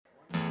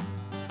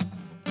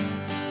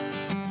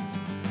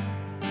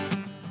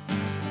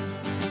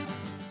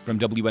From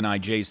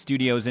WNIJ's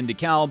studios in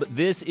DeKalb,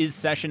 this is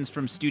Sessions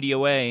from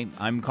Studio A.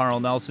 I'm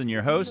Carl Nelson,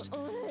 your host.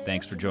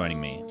 Thanks for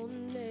joining me.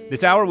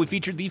 This hour, we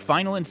featured the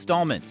final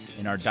installment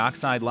in our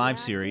Dockside Live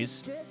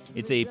series.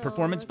 It's a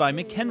performance by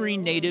McHenry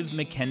native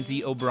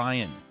Mackenzie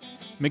O'Brien.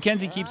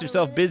 Mackenzie keeps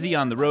herself busy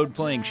on the road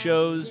playing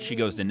shows. She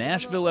goes to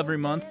Nashville every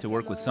month to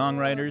work with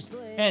songwriters,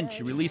 and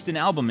she released an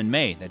album in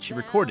May that she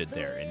recorded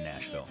there in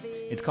Nashville.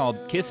 It's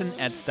called Kissin'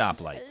 at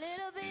Stoplights.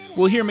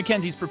 We'll hear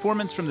Mackenzie's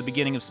performance from the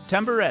beginning of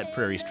September at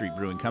Prairie Street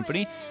Brewing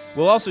Company.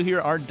 We'll also hear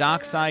our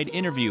Dockside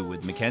interview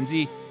with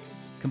Mackenzie,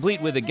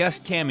 complete with a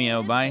guest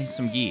cameo by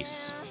some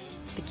geese.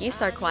 The geese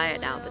are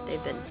quiet now, but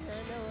they've been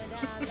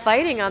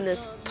fighting on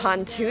this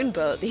pontoon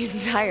boat the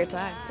entire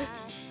time.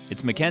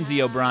 It's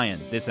Mackenzie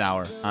O'Brien this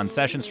hour on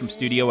Sessions from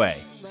Studio A.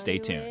 Stay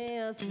tuned.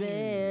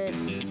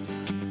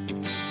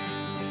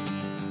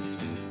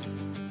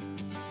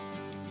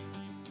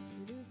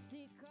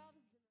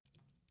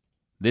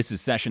 This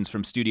is Sessions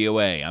from Studio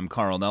A. I'm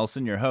Carl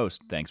Nelson, your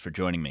host. Thanks for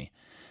joining me.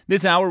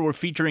 This hour, we're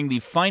featuring the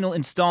final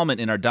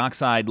installment in our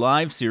Dockside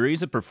Live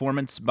series, a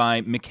performance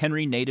by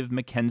McHenry native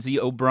Mackenzie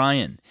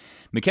O'Brien.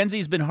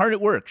 Mackenzie's been hard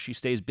at work. She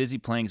stays busy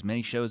playing as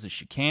many shows as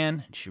she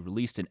can, and she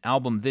released an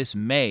album this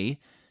May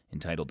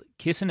entitled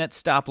Kissin' at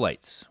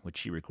Stoplights, which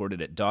she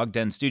recorded at Dog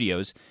Den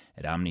Studios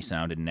at Omni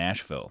Sound in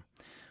Nashville.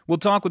 We'll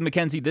talk with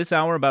Mackenzie this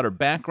hour about her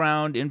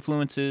background,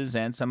 influences,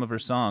 and some of her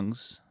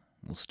songs.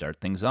 We'll start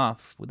things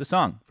off with a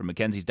song from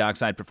Mackenzie's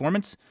Dockside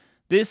performance.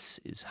 This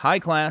is High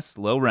Class,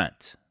 Low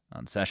Rent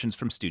on Sessions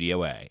from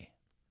Studio A.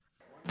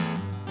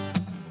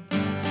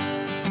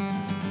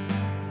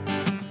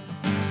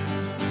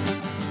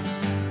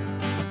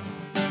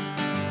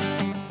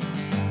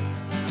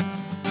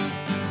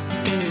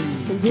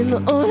 Did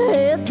my own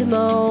head to my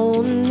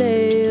own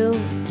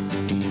nails,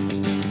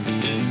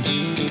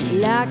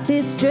 like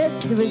this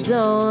dress was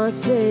on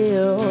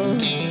sale.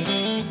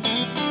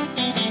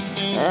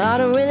 I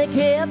don't really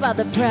care about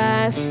the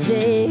price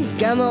tag.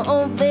 Got my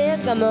own fare,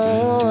 got my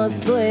own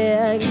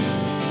swag.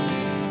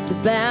 It's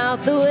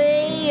about the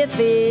way you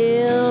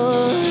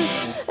feel.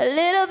 A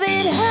little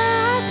bit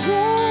high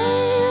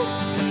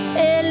class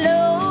and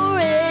low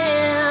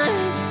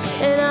rent,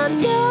 and I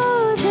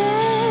know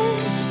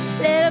that's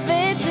a little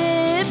bit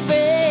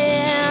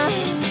different.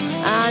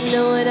 I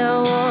know what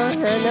I want,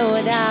 I know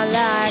what I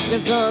like. The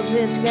songs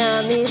just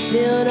got me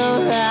feeling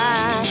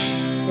alright.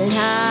 And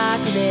high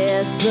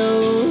class,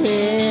 low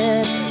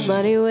rent,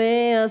 money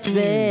well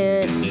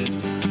spent.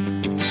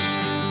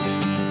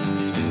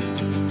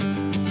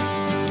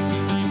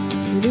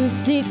 New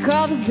seat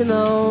covers in my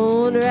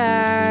own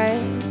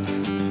right.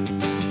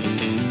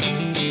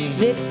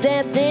 Fix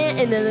that dent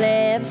in the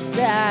left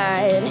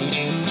side.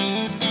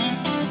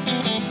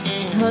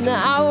 Honey,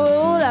 I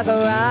roll like a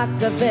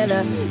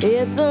Rockefeller.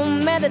 It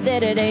don't matter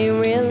that it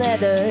ain't real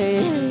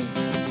leather.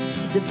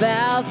 It's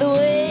about the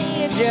way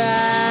you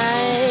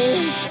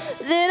drive.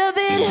 Little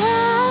bit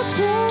high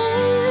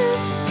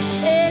class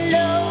and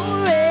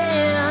low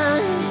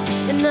rent,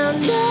 and I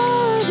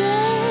know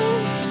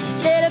that's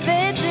a little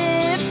bit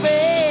different.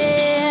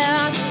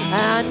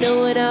 I know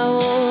what I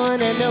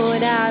want, I know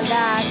what I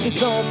like.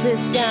 This all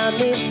just got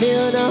me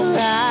feeling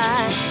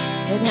alright.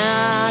 And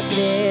high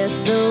class,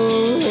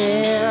 low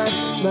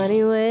rent,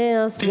 money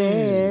well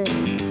spent.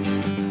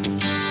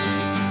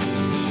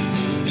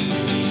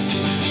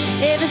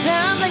 If it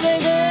sounds like a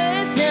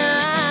good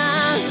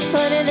time,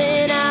 honey,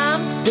 then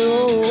I'm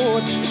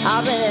sold.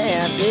 I'll be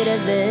better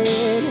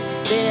than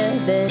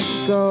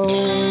gold.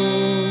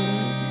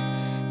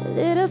 A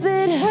little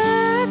bit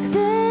high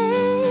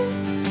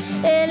class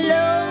and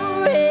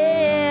low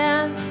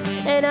rent,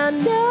 and I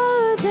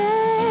know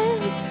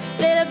that's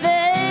a little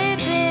bit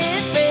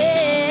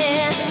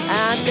different.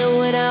 I know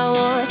what I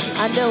want,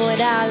 I know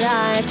what I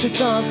like. The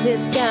songs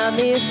just got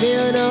me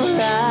feeling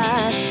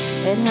alright.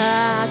 And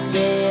high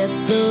class,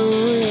 low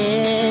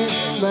rent,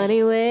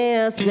 money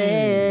well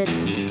spent.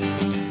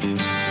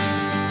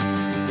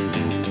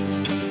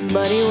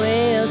 Money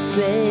well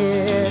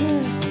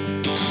spent.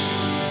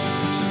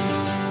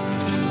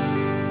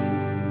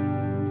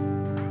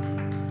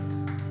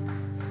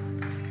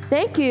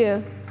 Thank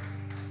you.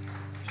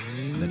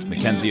 That's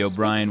Mackenzie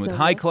O'Brien with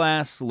High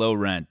Class, Low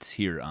Rent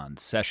here on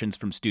Sessions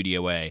from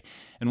Studio A.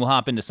 And we'll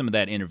hop into some of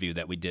that interview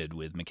that we did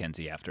with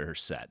Mackenzie after her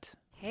set.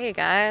 Hey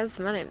guys,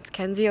 my name is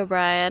Kenzie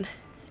O'Brien,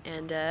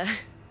 and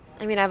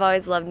I've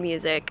always loved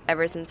music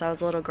ever since I was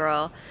a little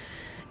girl,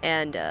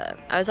 and I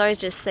was always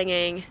just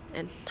singing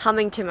and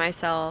humming to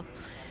myself,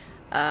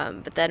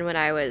 but then when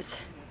I was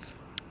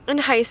in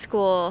high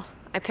school,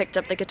 I picked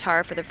up the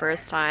guitar for the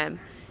first time,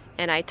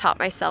 and I taught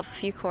myself a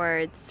few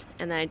chords,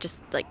 and then I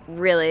just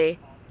really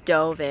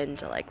dove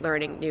into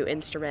learning new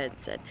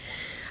instruments, and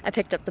I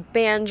picked up the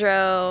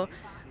banjo,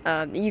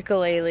 the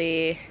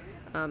ukulele.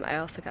 I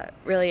also got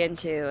really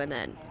into, and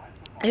then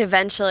I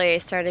eventually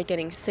started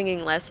getting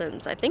singing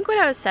lessons. I think when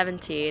I was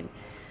 17,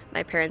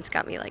 my parents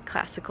got me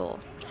classical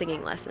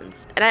singing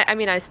lessons, and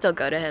I still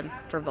go to him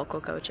for vocal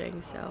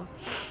coaching, so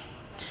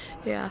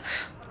yeah.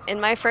 In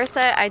my first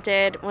set, I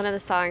did one of the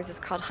songs is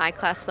called High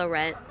Class Low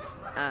Rent.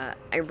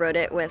 I wrote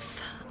it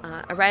with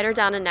a writer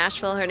down in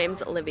Nashville. Her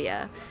name's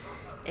Olivia.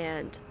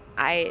 And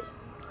I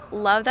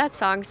love that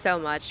song so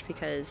much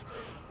because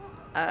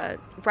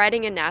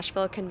writing in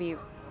Nashville can be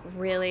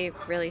really,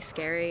 really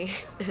scary.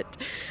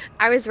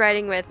 I was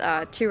writing with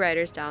 2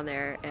 writers down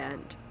there,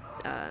 and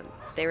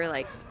they were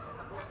like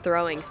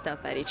throwing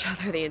stuff at each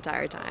other the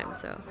entire time,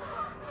 so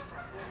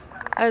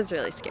I was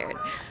really scared.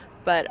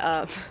 But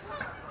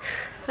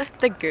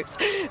the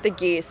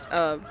geese,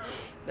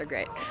 they're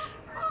great.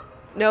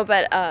 No,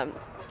 but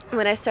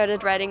when I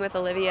started writing with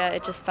Olivia,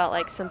 it just felt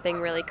like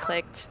something really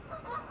clicked,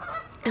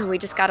 and we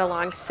just got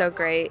along so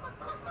great.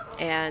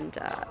 And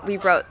we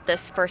wrote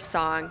this first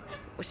song,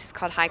 which is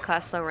called High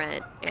Class Low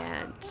Rent,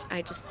 and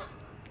I just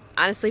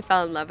honestly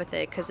fell in love with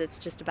it because it's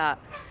just about,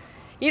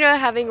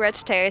 having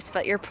rich taste,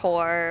 but you're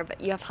poor,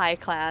 but you have high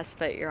class,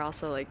 but you're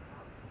also like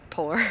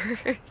poor.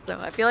 So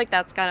I feel like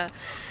that's kind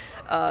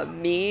of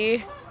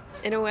me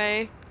in a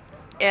way.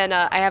 And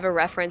I have a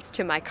reference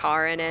to my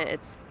car in it.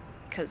 It's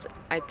because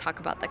I talk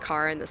about the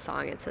car in the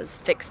song. It says,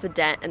 fix the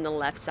dent in the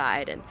left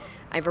side, and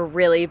I have a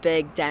really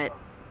big dent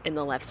in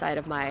the left side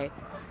of my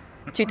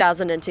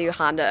 2002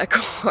 Honda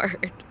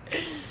Accord.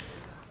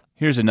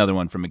 Here's another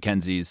one from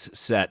Mackenzie's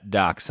set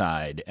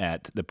Dockside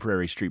at the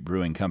Prairie Street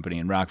Brewing Company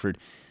in Rockford.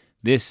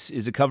 This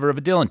is a cover of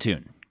a Dylan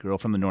tune, Girl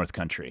from the North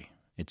Country.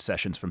 It's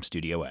Sessions from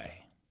Studio A.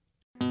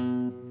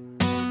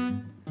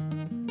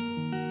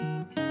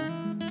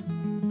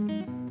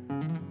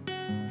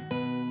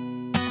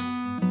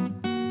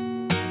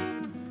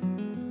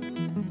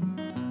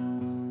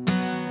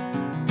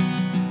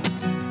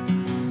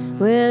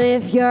 Well,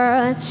 if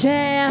you're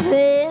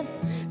traveling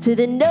to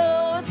the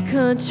North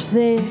Country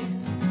Fair,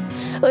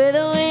 where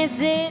the winds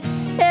sit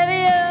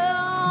heavy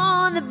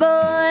on the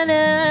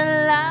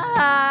borderline,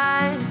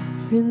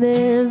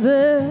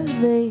 remember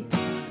me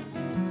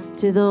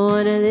to the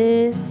one who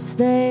lives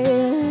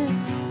there.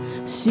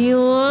 She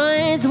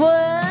once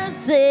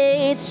was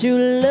a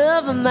true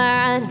love of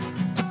mine.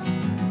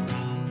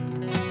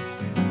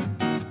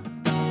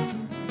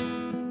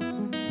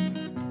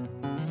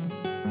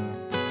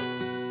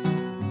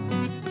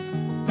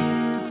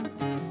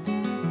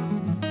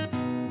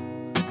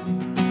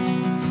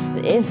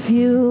 If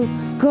you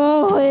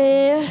go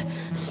where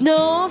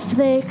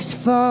snowflakes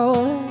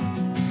fall,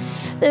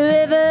 the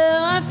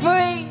river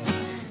free,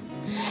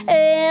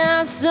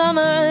 and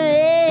summer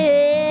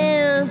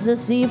ends, the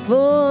sea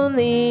for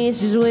me,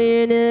 she's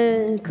wearing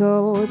a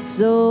coat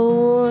so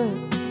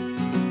warm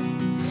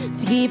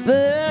to keep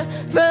her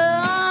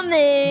from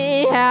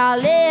the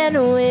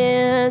howling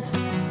winds.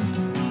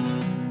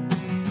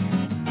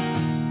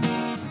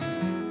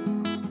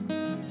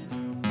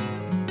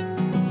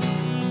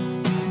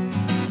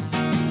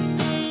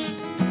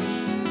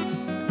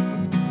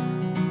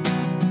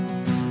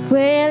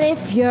 Well,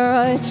 if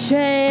you're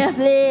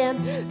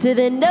traveling to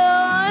the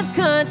North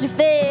Country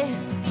Fair,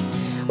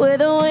 where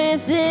the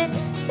winds sit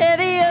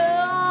heavy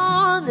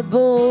on the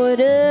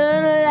borderline,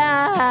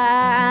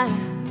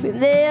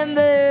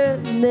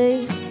 remember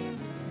me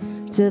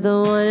to the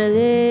one who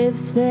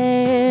lives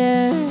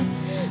there.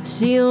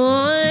 She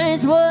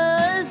once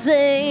was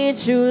a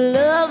true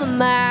love of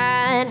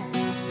mine.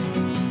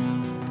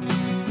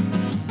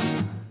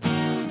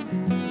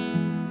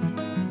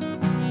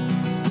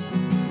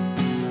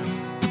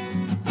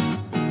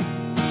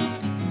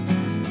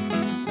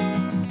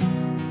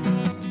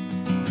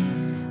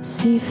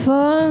 See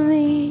for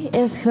me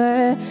if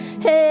her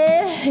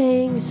hair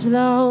hangs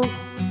long,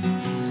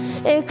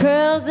 it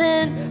curls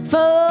and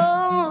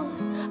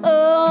folds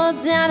all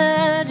down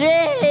her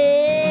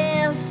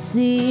dress.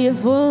 See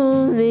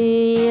for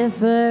me if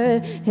her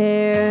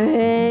hair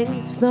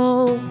hangs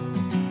long,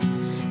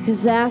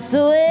 'cause that's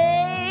the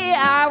way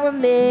I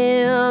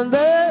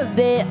remember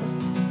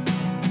best.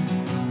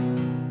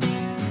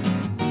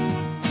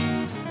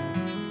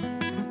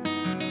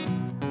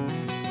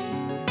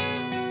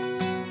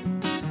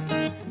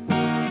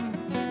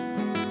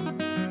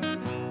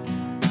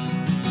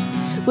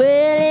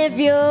 Well, if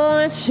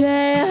you're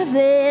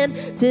traveling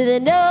to the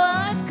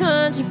North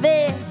Country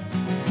Fair,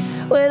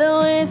 where the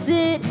winds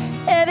sit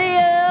heavy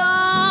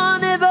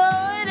on the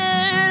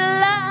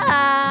borderline,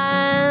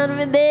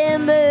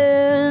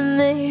 remember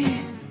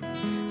me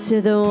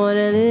to the one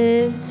who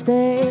lives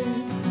there.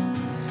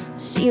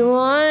 She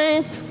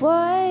once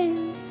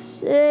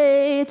was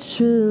a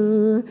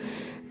true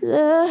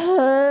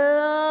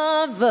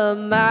love of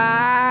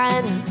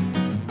mine.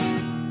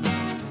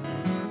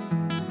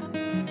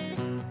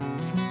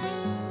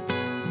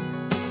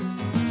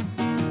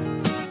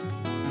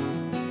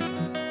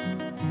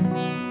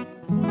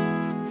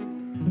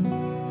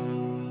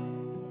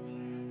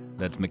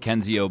 That's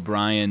Mackenzie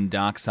O'Brien,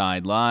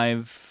 Dockside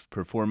Live,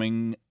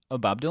 performing a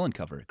Bob Dylan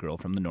cover, Girl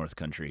from the North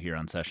Country, here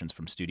on Sessions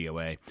from Studio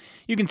A.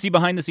 You can see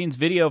behind-the-scenes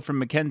video from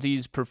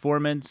Mackenzie's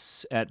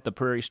performance at the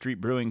Prairie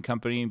Street Brewing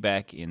Company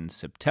back in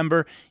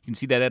September. You can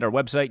see that at our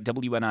website,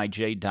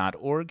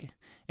 WNIJ.org.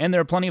 And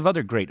there are plenty of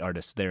other great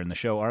artists there in the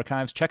show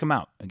archives. Check them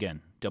out.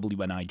 Again,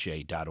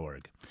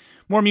 WNIJ.org.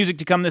 More music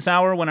to come this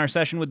hour when our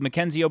session with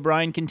Mackenzie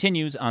O'Brien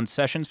continues on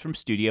Sessions from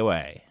Studio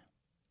A.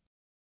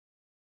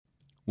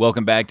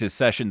 Welcome back to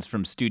Sessions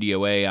from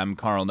Studio A. I'm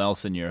Carl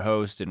Nelson, your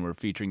host, and we're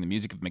featuring the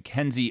music of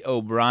Mackenzie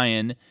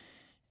O'Brien,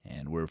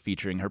 and we're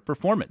featuring her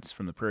performance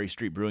from the Prairie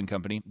Street Brewing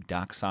Company,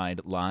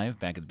 Dockside Live,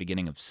 back at the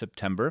beginning of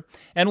September.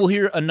 And we'll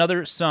hear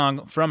another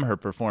song from her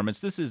performance.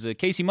 This is a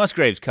Casey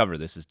Musgraves cover.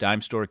 This is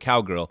Dime Store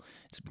Cowgirl.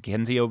 It's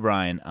Mackenzie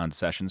O'Brien on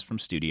Sessions from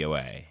Studio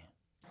A.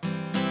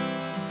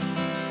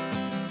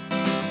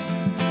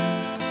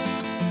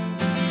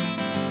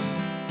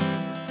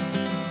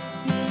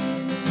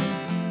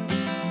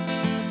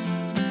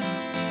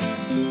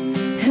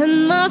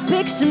 And my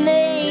picture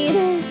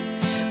made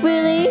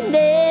Willie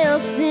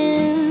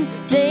Nelson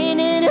staying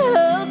in a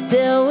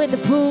hotel with a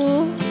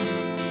pool.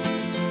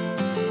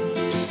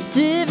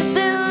 Driven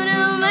through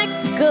New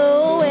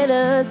Mexico where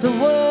there's a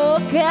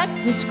world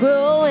cactus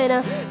growing.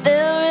 I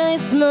felt really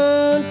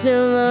small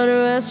till Mount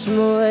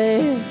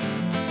Rushmore.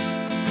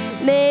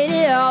 Made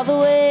it all the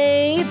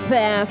way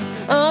past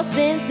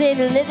Austin, St.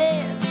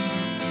 Louis.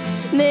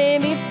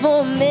 Maybe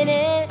for a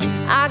minute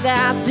I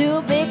got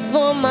too big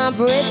for my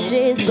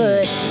britches,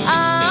 but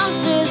I'm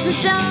just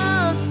a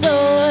dime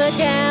store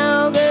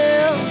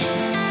cowgirl.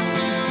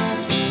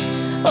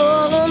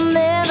 All I'm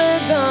ever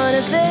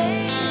gonna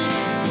be.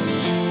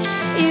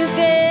 You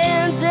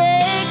can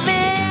take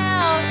me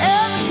out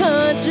of the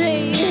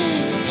country,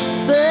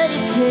 but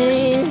you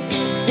can't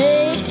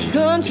take the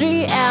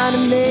country out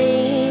of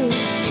me.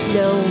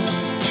 No,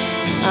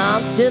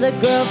 I'm still the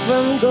girl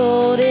from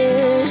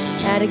Golden.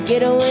 Had to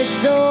get away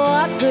so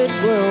I could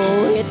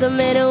grow. It don't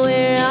matter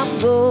where I'm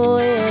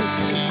going,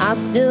 I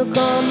still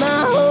call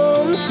my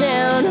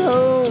hometown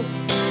home.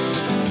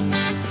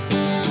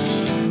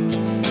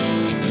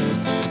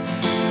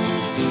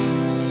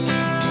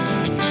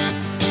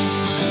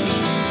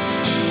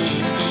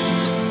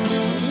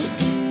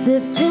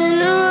 Sipped in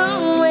the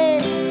room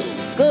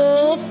with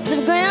ghosts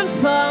of Grand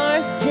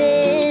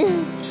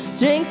Parsons.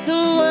 Drink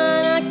some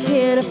wine I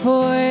can't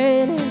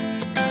afford.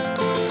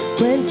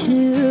 Went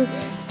to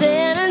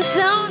San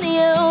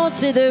Antonio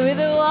to the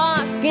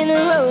Riverwalk in the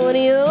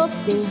rodeo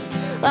scene,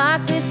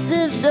 like it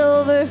tipped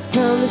over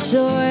from the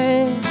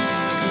shore.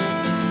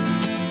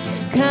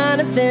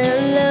 Kinda fell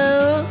in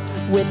love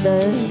with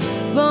the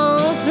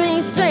Palm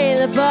Springs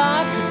trailer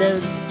park.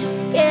 Those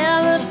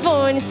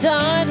California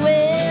stars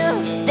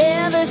will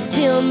never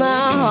steal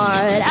my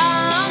heart.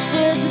 I'm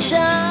just a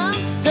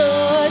dime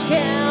store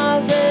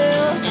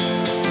cowgirl.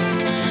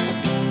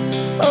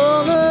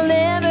 All I'm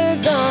ever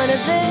gonna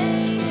be.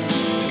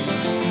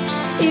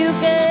 You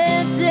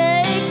can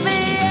take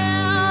me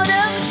out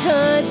of the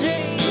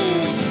country,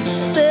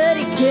 but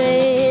you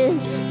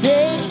can't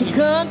take the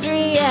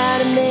country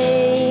out of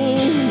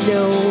me.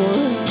 No,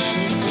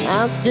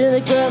 I'm still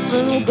a girl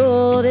from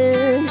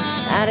Golden.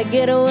 Had to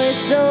get away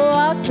so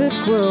I could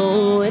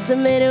grow. It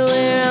don't matter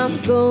where I'm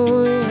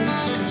going,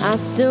 I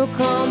still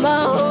call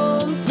my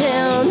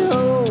hometown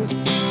home.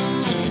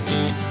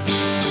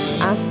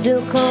 I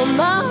still call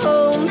my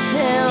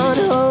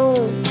hometown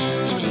home.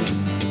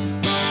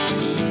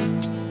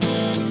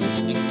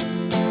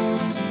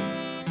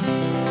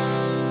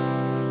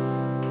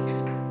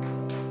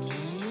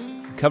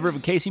 Cover of a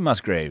Casey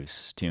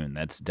Musgraves tune.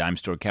 That's Dime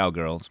Store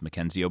Cowgirl. It's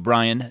Mackenzie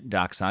O'Brien,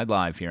 Dockside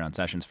Live here on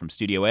Sessions from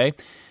Studio A. And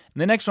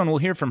the next one we'll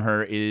hear from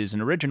her is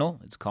an original.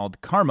 It's called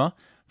Karma.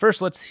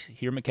 First, let's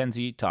hear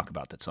Mackenzie talk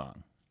about that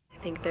song. I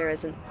think there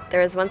is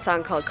one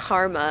song called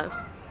Karma.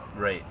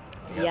 Right.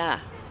 Yep. Yeah.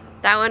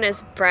 That one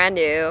is brand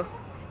new,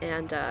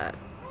 and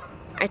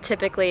I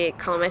typically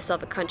call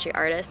myself a country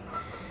artist,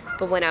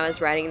 but when I was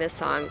writing this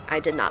song, I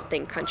did not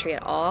think country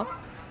at all.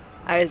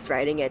 I was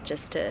writing it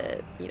just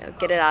to,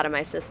 get it out of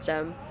my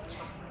system,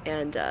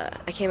 and I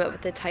came up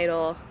with the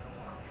title.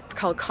 It's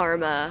called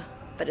Karma,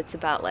 but it's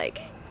about,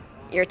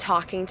 you're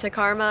talking to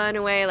Karma in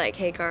a way,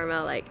 hey,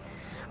 Karma,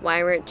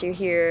 why weren't you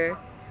here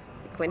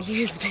when he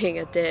was being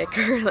a dick,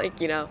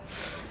 or,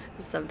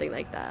 something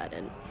like that,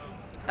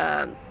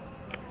 and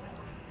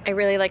I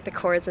really like the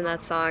chords in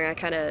that song. I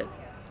kind of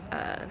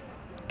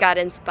got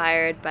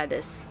inspired by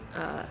this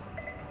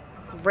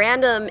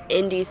random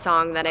indie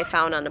song that I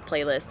found on a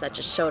playlist that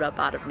just showed up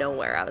out of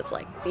nowhere. I was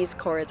like, these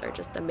chords are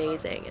just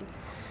amazing.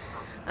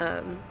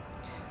 And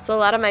so a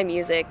lot of my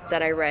music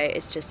that I write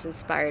is just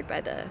inspired by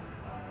the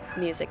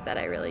music that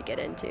I really get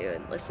into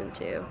and listen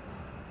to.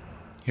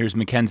 Here's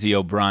Mackenzie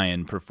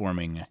O'Brien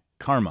performing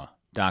Karma,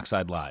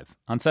 Dockside Live,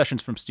 on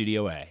Sessions from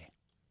Studio A.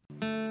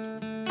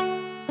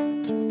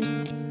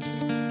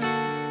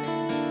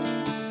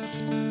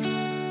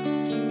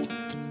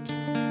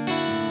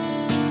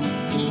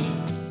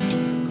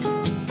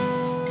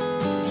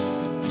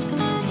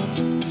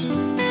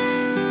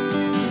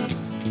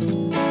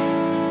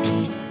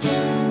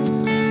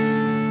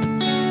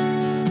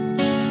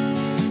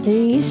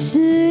 You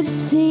should have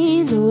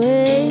seen the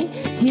way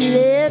he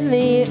led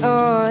me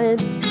on.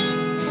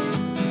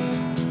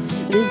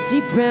 Those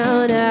deep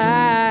brown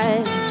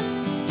eyes,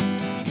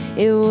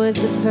 it was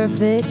the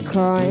perfect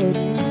kind.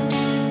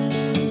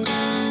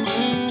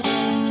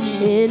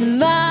 In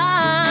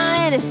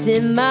my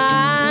innocent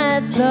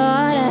mind, I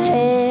thought I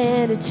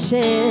had a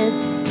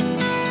chance,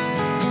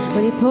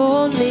 when he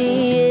pulled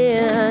me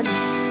in,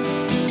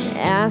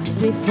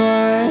 asked me for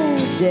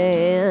a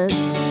dance.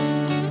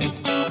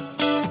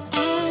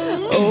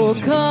 Oh,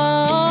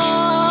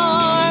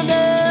 Carmen,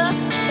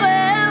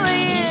 where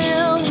were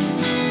you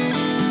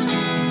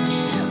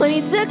when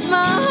he took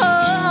my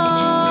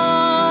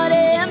heart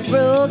and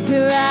broke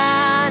it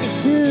right in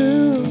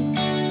two?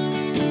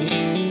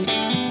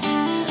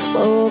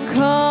 Oh,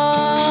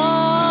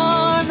 Carmen,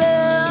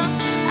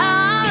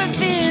 I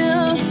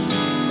refuse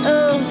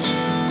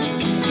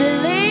to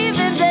leave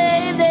and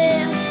blame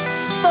this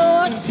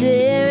for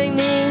tearing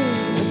me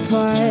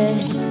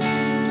apart.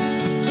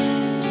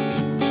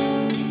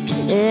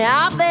 And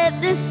I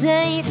bet this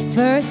ain't the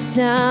first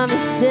time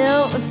it's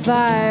dealt with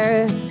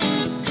fire.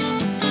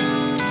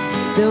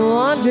 The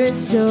wandering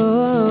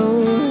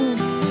soul,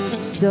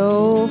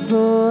 so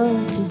full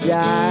of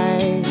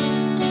desire.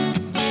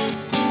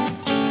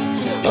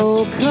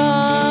 Oh,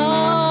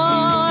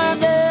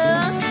 Carmen,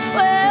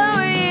 where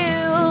were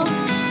you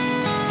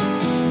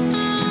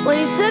when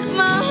he took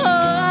my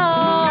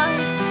heart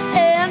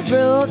and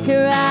broke it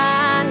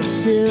right in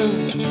two?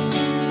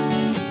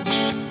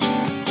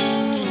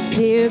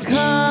 Dear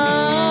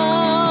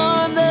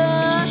Carmen,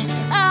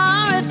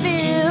 I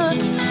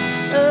refuse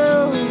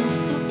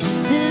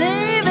to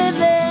leave and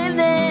blame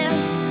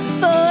this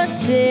for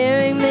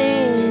tearing me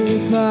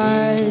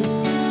apart.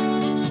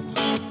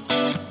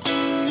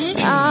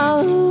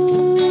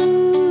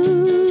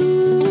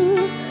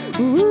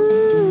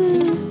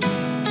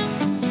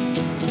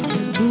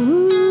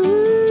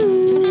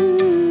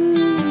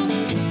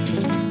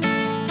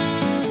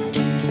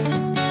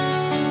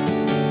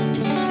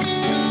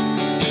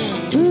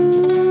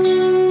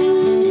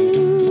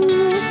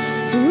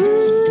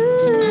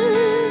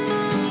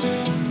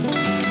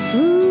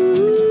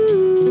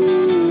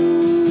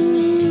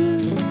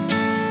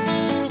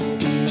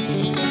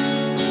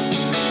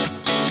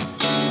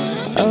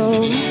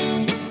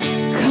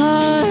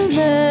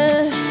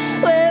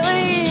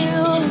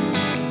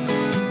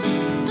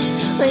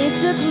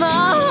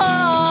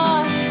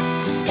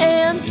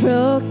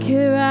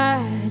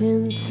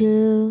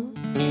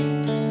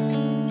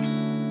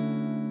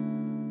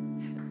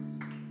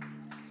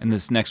 And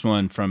this next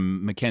one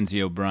from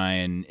Mackenzie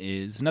O'Brien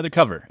is another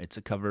cover. It's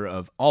a cover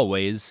of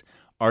Always,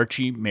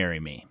 Archie Marry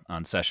Me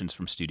on Sessions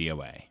from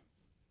Studio A.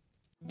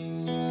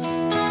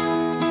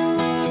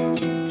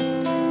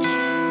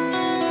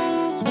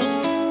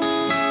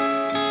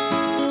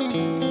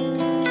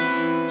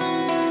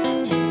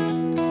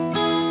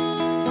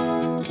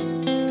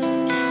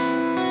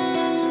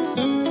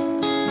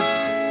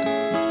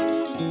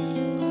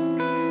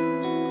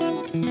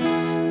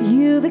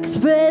 You've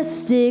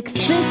expressed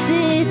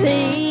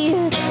explicitly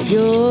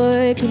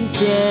your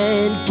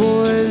consent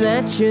for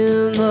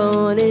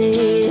matrimony.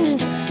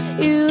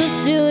 You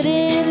stood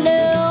in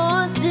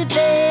loans to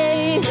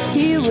pay.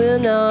 You will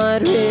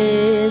not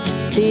risk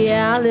the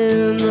alimony.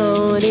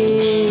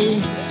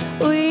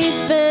 We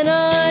spent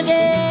our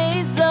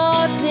days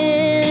locked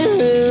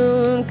in a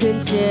room,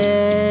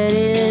 content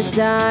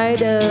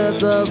inside a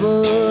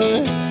bubble.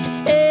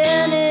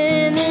 And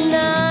in the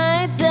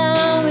night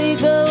time we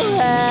go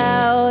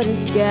out and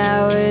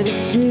scour the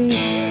streets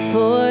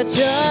for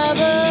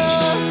trouble.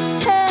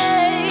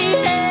 Hey,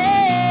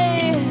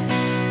 hey,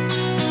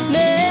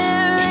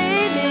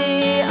 marry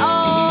me,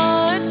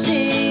 Archie.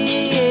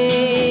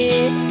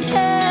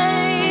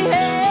 Hey,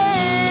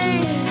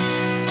 hey,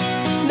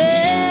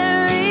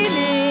 marry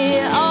me,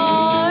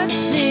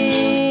 Archie.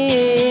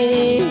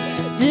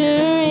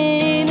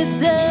 During the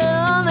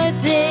summer,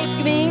 take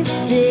me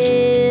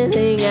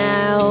sailing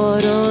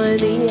out on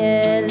the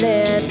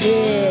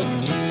Atlantic.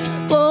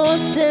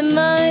 Won't set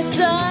my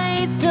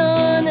sights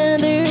on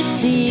other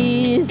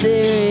seas.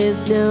 There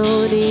is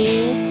no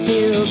need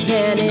to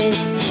panic.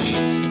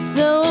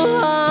 So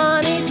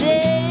honey,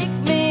 take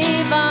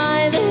me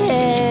by the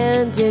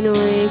hand and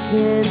we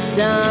can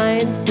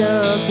sign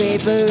some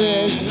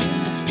papers.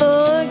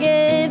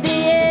 Forget the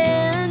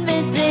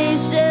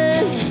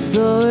invitations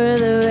for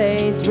the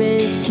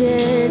arrangements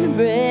and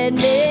bread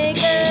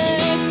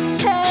makers.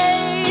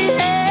 Hey,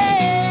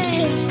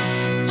 hey,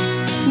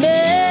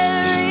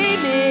 marry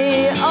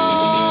me,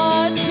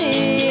 Archie.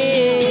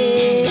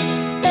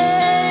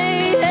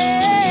 Hey,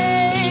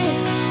 hey,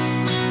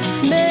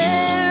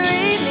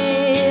 marry me,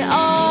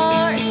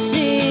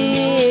 Archie.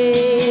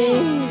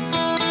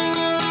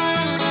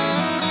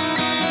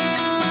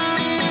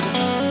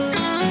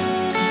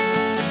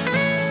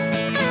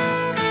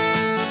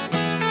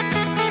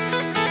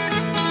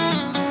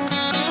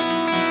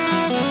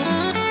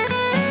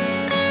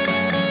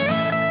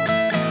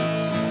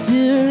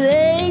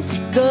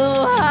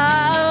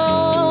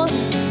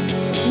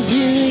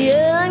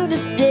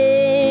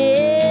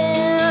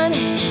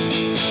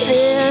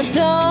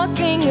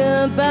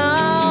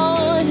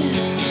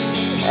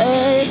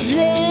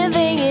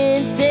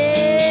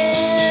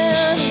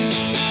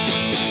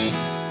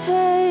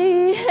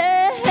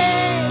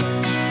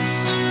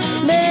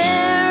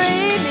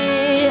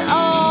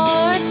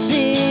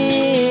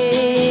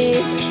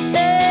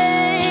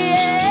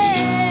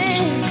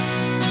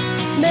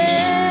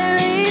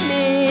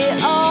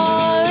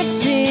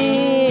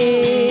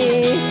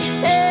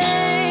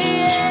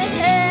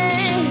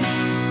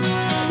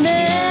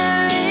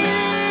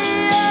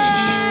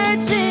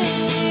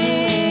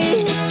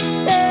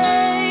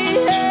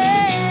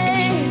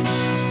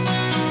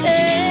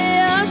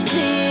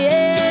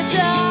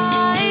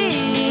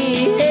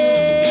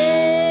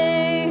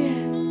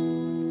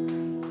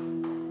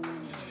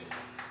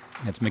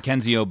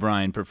 Mackenzie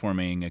O'Brien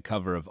performing a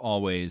cover of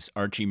Always,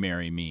 Archie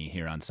Marry Me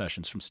here on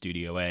Sessions from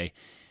Studio A.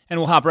 And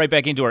we'll hop right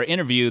back into our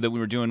interview that we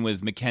were doing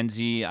with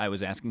Mackenzie. I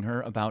was asking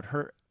her about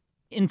her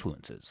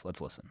influences.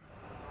 Let's listen.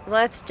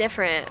 Well, it's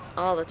different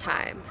all the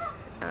time.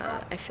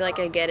 I feel like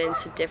I get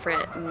into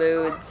different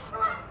moods.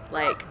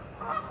 Like,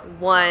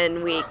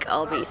 one week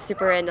I'll be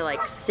super into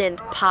like synth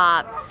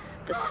pop,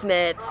 the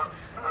Smiths,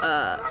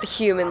 the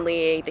Human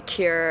League, the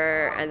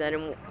Cure, and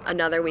then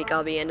another week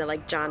I'll be into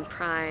like John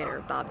Prine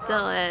or Bob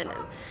Dylan,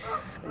 and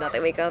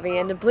another week I'll be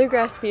into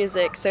bluegrass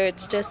music. So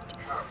it's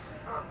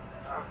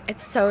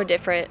so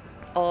different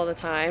all the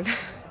time,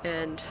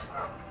 and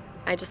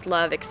I just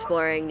love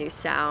exploring new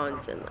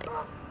sounds and like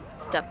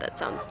stuff that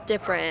sounds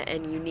different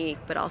and unique,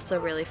 but also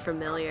really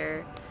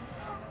familiar.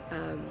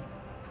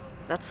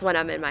 That's when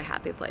I'm in my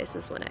happy place,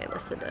 is when I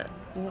listen to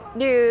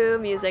new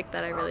music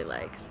that I really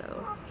like.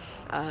 So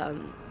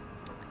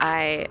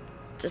I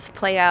just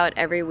play out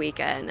every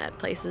weekend at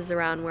places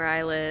around where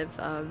I live,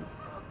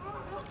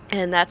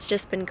 and that's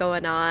just been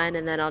going on.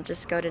 And then I'll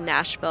just go to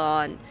Nashville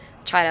and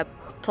try to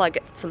plug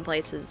some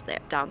places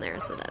down there.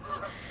 So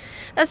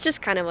that's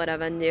just kind of what I've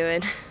been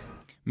doing.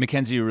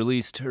 Mackenzie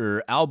released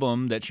her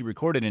album that she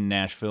recorded in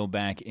Nashville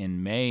back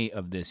in May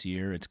of this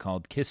year. It's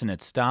called Kissin' at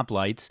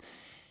Stoplights.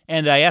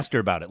 And I asked her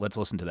about it. Let's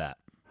listen to that.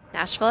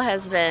 Nashville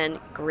has been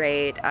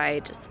great. I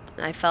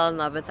fell in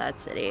love with that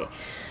city.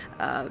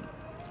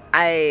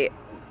 I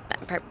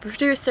met a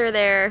producer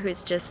there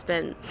who's just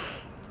been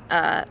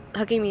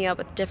hooking me up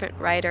with different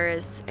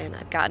writers, and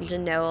I've gotten to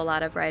know a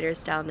lot of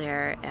writers down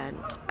there, and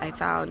I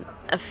found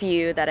a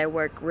few that I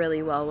work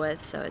really well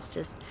with. So it's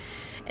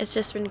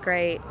just been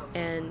great,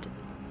 and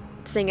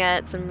sing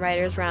at some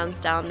writers'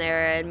 rounds down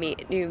there and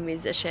meet new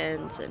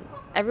musicians, and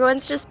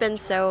everyone's just been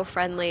so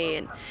friendly.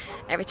 And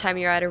every time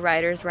you're at a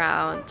writer's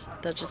round,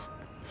 they'll just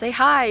say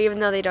hi, even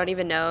though they don't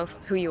even know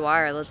who you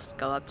are. They'll just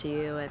go up to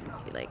you and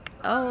be like,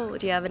 oh,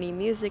 do you have any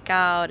music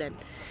out? And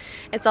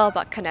it's all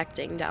about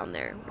connecting down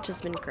there, which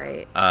has been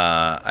great.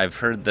 I've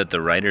heard that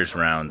the writers'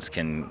 rounds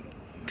can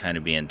kind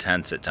of be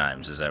intense at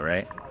times. Is that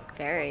right?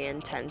 Very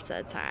intense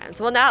at times.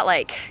 Well, not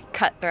like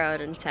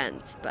cutthroat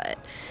intense, but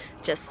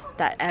just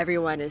that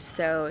everyone is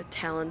so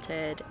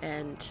talented.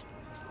 And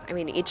I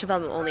mean, each of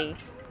them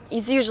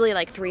it's usually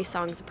like 3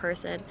 songs a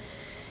person.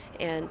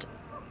 And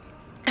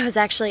I was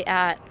actually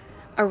at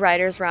a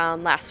writer's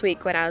round last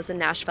week when I was in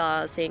Nashville.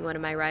 I was seeing one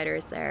of my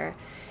writers there,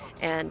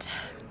 and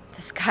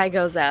this guy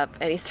goes up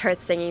and he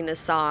starts singing this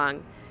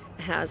song,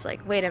 and I was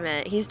like, wait a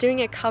minute, he's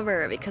doing a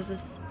cover,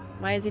 because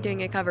why is he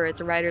doing a cover?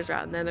 It's a writer's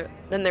round. And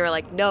then they were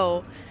like,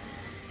 no,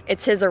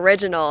 it's his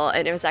original,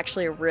 and it was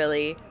actually a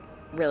really,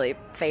 really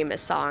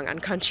famous song on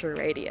country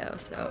radio.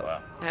 So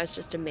wow. I was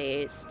just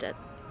amazed at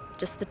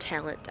just the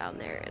talent down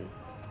there, and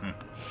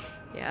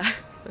yeah.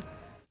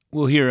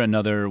 We'll hear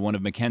another one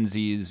of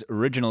Mackenzie's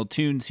original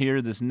tunes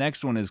here. This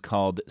next one is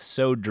called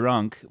So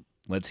Drunk.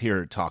 Let's hear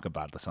her talk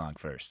about the song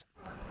first.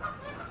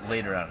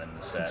 Later on in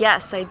the set.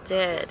 Yes, I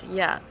did.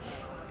 Yeah.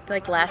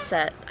 Like last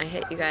set, I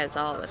hit you guys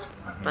all with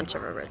a bunch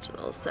of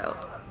originals. So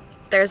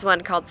there's one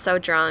called So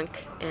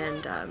Drunk,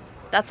 and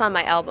that's on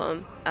my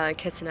album,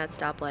 Kissin' at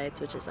Stoplights,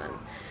 which is on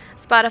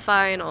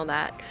Spotify and all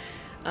that.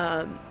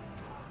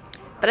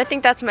 But I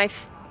think that's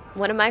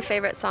one of my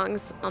favorite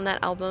songs on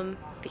that album,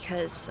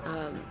 because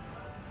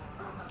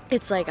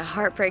it's like a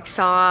heartbreak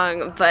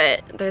song,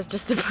 but there's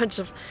just a bunch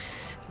of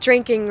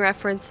drinking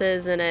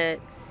references in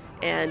it.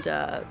 And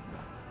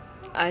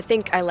I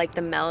think I like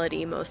the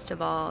melody most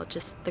of all,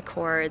 just the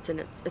chords.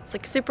 And it's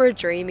like super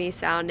dreamy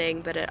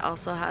sounding, but it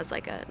also has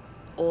like an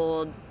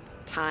old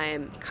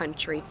time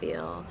country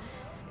feel.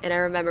 And I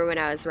remember when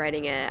I was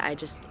writing it, I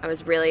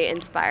was really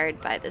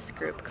inspired by this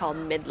group called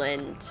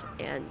Midland.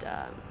 And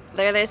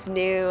they're this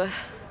new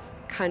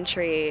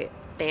country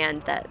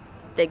band that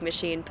Big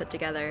Machine put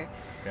together.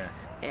 Okay.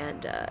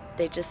 And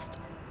they just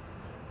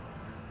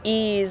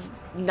ease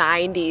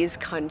 90s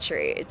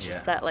country. It's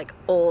just that like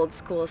old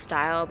school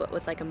style, but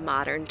with like a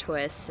modern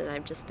twist. And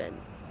I've just been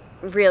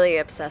really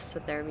obsessed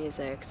with their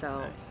music.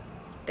 So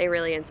they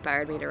really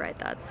inspired me to write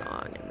that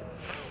song.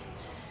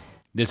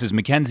 This is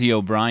Mackenzie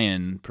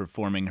O'Brien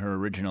performing her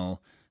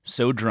original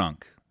So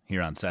Drunk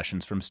here on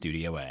Sessions from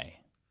Studio A.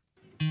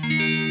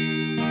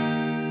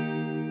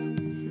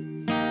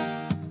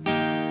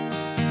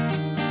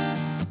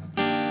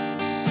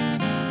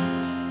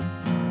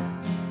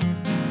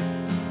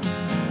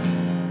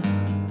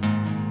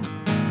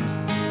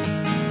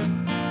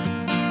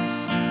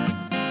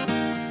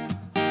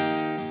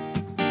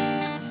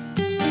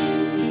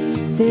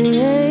 There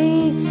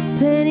ain't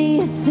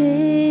plenty of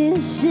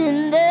fish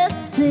in the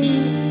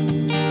sea,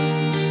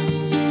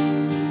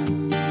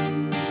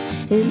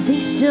 and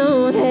things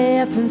don't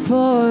happen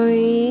for a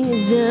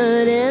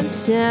reason in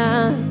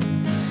time.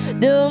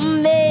 No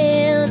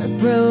man a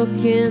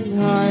broken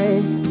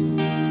heart,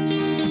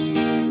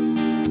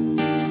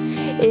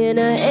 and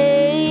I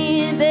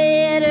ain't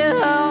better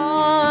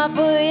off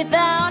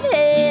without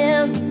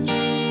him.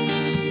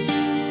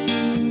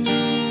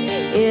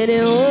 And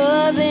it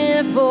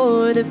wasn't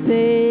for the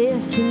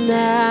best, and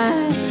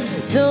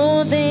I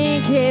don't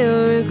think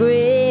he'll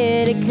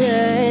regret it,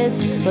 'cause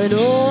when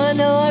one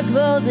door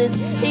closes,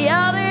 the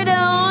other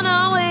don't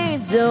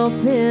always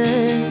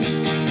open.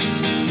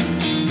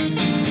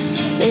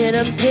 And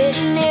I'm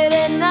sitting here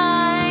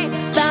tonight,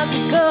 about to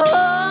go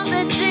off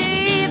the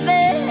deep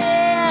end.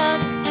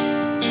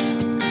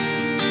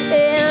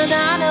 And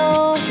I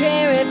don't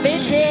care if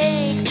it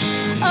takes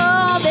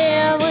all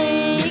that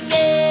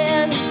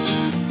weekend.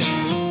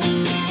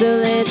 So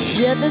let's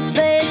shut this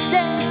place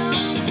down.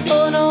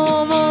 Oh,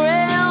 no more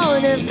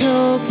round of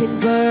coke and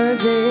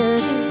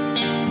bourbon.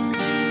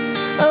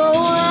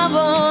 Oh, I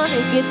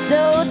wanna get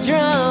so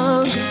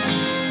drunk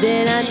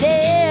that I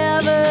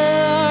never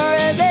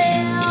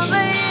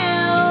remember you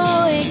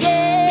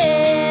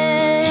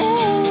again.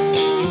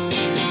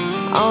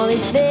 All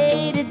these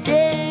faded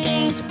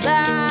days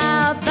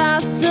fly by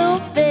so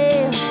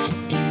fast,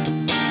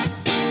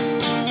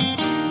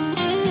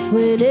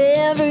 when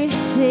every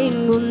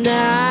single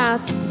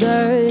night's a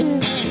blur.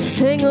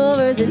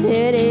 Hangovers and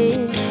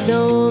headaches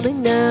only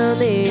numb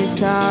this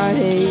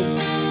heartache.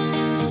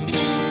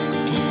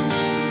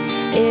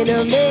 And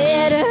no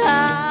matter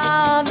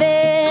how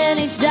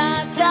many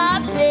shots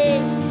I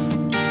take,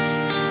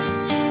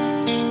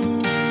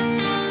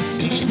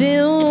 it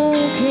still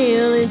won't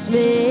kill this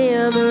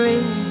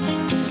memory.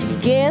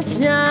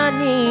 Guess I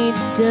need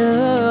to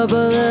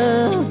double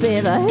up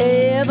if I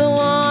ever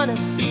wanna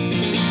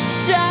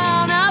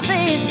drown out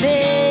this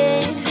pain.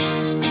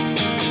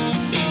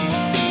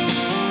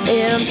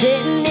 And I'm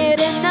sitting here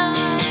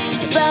tonight,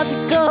 about to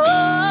go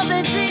off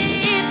the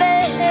deep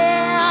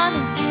end.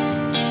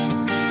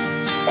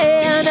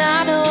 And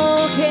I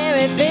don't care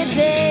if it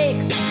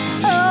takes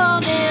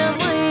all damn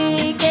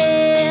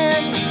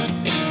weekend.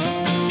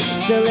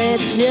 So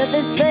let's shut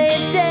this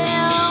place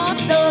down.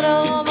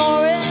 No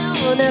more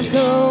round of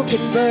coke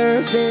and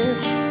bourbon.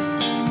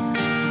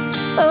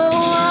 Oh,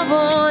 I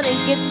wanna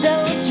get so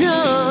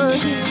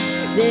drunk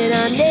that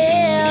I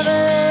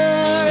never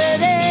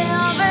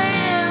remember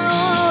you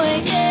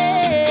again.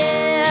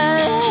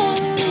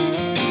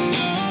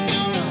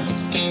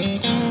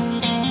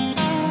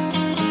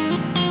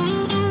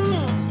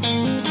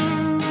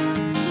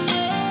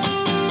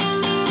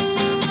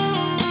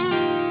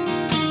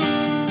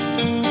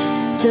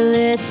 So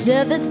let's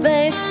shut this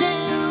place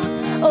down.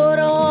 Oh,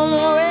 no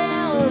more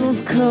round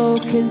of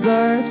coke and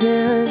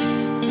bourbon.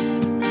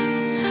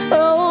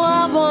 Oh,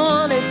 I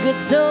wanna get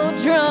so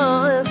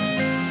drunk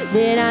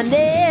that I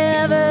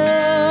never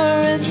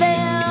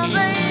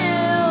remember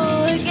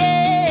you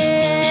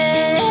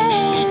again.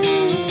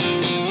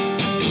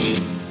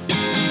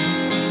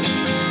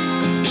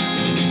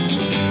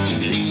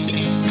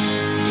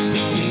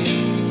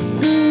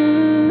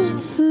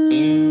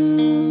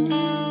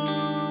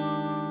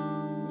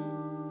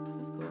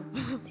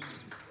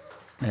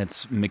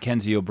 That's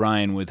Mackenzie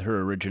O'Brien with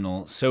her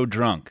original So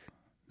Drunk.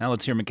 Now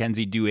let's hear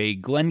Mackenzie do a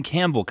Glenn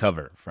Campbell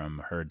cover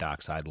from her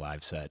Dockside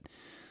Live set.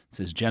 This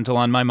is Gentle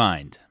on My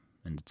Mind,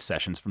 and it's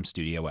Sessions from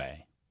Studio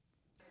A.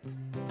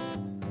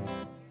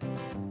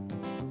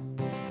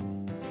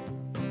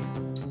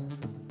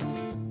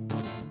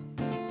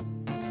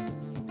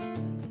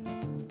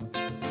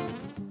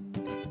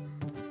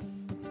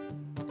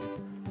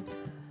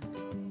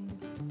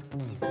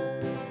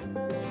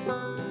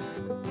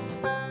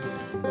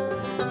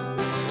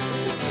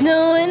 It's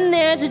knowing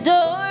that your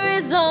door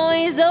is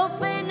always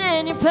open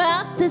and your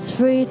path is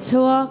free to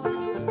walk.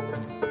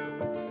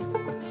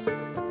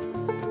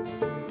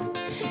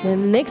 It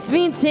makes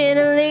me tend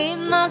to leave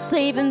my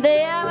sleeping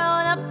there,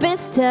 rolled up and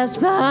stashed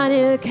behind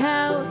your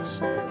couch.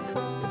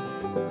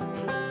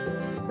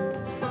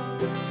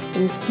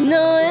 It's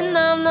knowing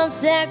I'm not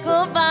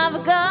shackled by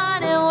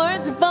forgotten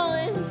words and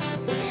points,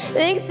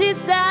 things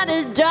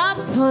decided to drop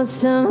on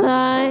some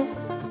line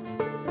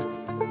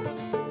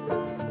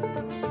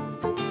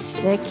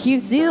that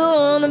keeps you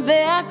on the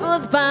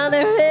backwards by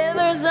the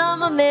rivers of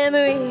my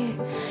memory.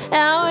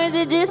 Hours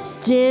are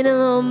just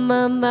gentle on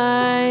my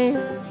mind.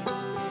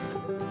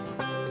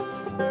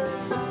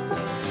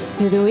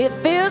 The way it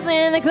feels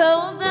in the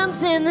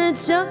clothes and the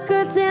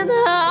chocolates and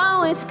the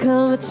highways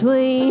come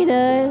between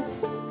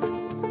us.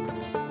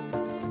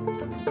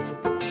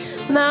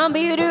 My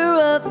beauty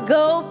rough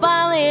gold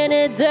pile and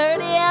a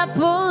dirty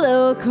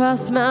apple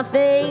across my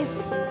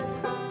face.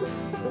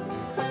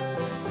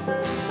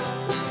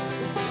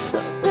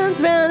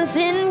 Turns round a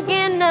tin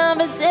can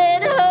number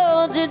 10,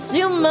 hold you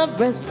to my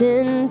breast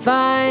and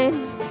find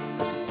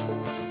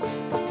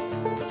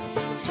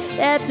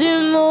that you're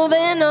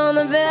moving on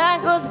the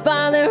backwards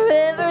by the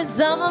rivers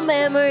of my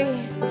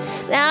memory.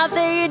 Out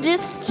there you're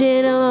just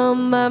gentle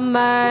on my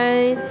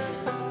mind.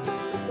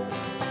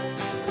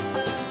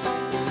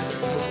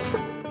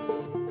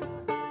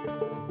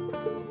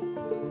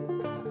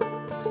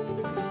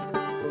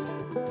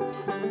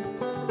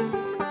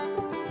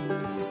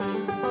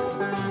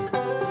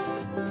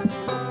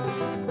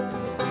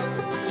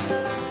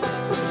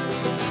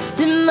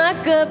 My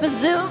cup of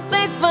soup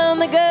back from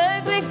the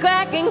gurgling,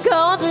 cracking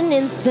cauldron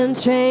in some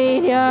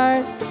train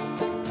yard.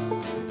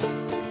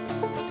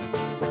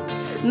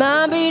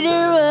 My beater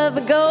of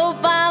a gold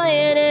file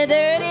in a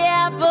dirty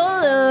apple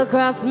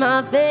across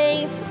my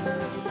face.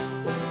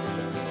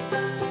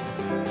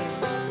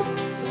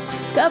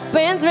 Got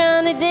bands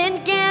round it,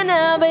 didn't get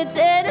out, but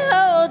did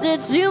hold her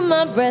to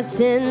my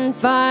breast and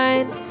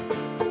find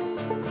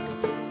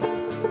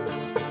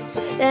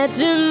that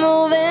you're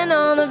moving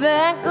on the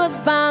backwards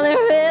by the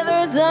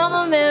rivers of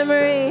my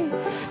memory.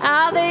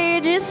 Out there,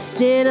 you're just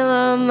still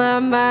on my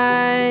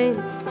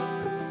mind.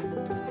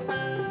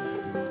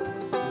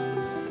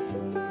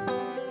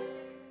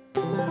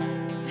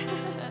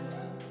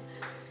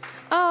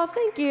 Oh,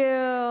 thank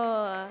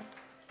you.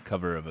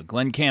 Cover of a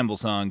Glenn Campbell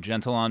song,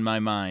 Gentle on My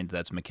Mind.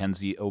 That's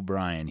Mackenzie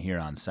O'Brien here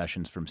on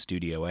Sessions from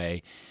Studio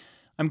A.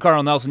 I'm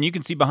Carl Nelson. You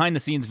can see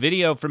behind-the-scenes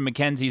video from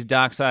Mackenzie's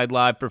Dockside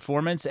Live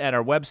performance at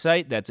our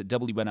website. That's at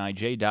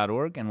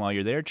WNIJ.org. And while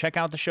you're there, check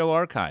out the show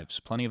archives.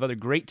 Plenty of other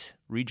great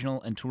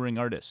regional and touring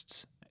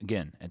artists.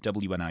 Again, at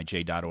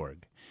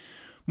WNIJ.org.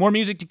 More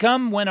music to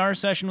come when our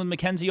session with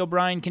Mackenzie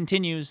O'Brien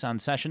continues on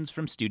Sessions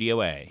from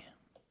Studio A.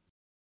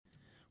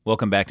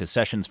 Welcome back to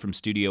Sessions from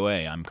Studio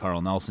A. I'm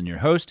Carl Nelson, your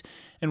host,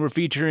 and we're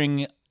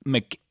featuring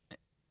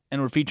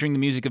the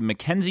music of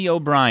Mackenzie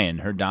O'Brien,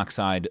 her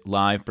Dockside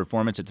Live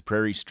performance at the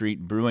Prairie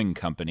Street Brewing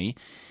Company.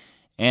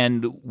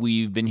 And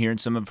we've been hearing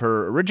some of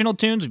her original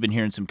tunes, we've been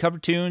hearing some cover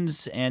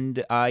tunes,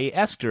 and I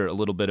asked her a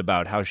little bit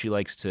about how she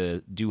likes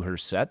to do her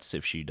sets,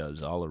 if she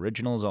does all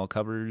originals, all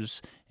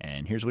covers,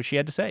 and here's what she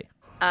had to say.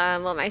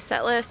 Well, my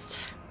set list,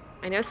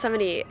 I know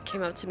somebody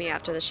came up to me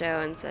after the show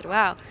and said,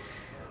 wow,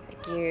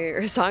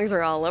 your songs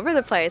are all over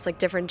the place, like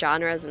different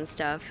genres and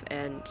stuff,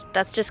 and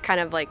that's just kind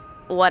of like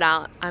what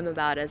I'm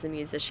about as a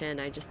musician.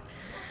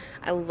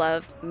 I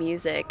love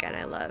music, and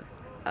I love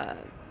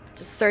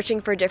just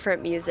searching for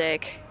different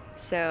music.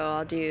 So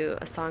I'll do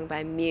a song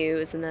by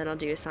Muse, and then I'll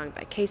do a song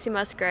by Casey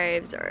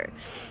Musgraves, or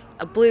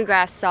a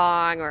bluegrass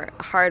song, or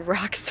a hard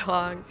rock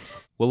song.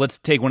 Well, let's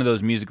take one of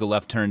those musical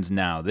left turns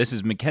now. This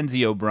is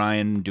Mackenzie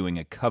O'Brien doing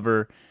a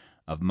cover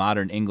of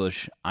modern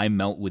English, I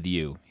Melt With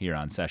You, here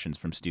on Sessions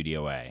from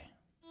Studio A.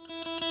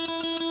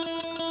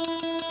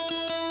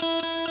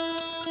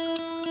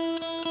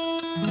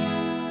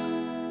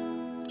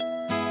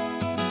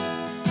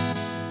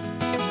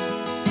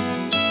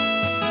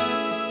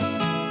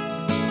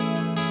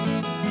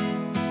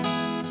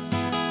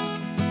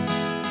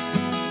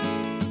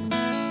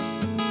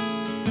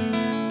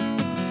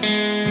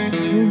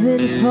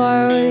 Moving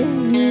forward,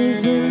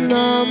 using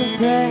all my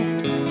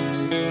breath,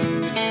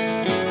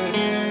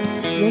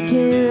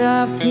 making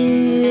love to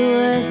you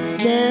was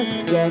never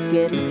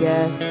second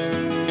guess.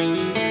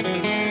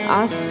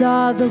 I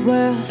saw the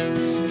world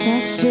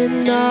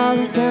flashing all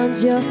around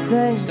your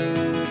face,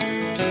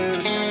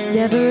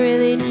 never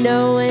really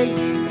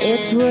knowing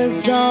it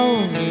was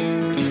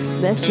always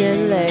mesh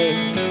and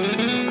lace.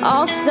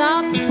 I'll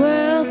stop the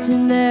world to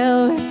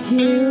melt with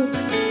you.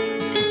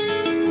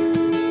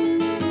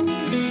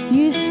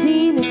 You've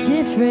seen the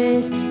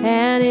difference,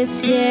 and it's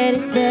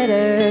getting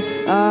better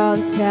all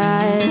the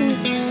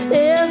time.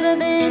 There's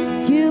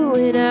nothing you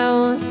and I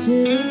want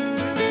to.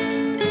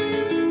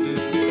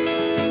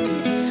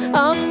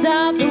 I'll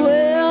stop the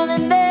world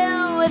and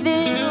melt with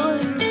you.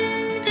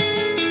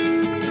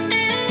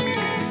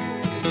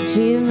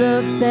 Dream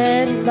of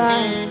better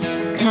lives,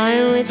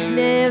 kind which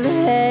never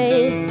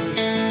hate.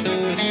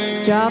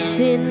 Dropped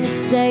in the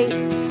state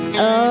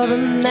of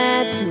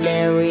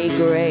imaginary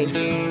grace.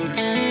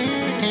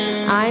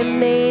 I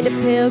made a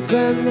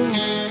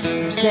pilgrimage,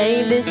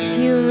 save this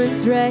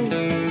human's race,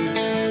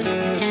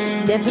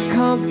 never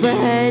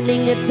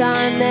comprehending a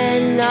time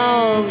that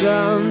long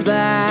gone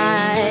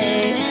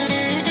by.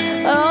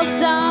 I'll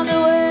stop the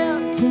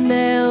world to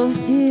melt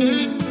with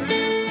you.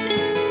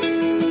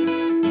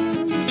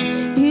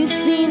 You've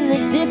seen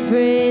the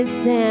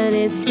difference, and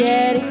it's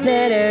getting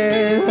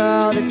better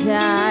all the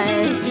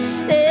time.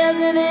 There's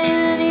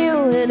nothing you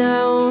and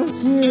I want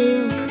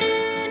to.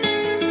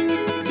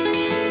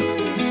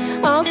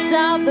 I'll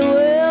stop the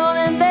world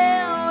and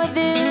melt with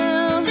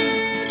you.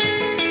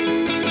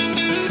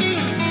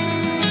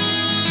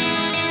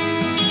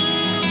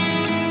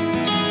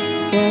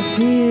 The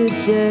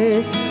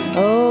future's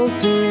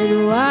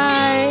open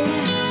wide.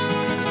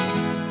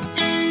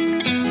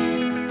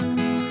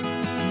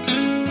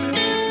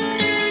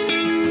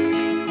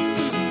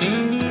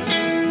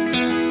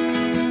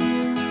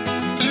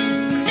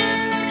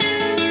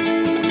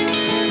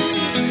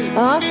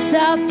 I'll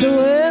stop the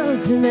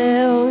world to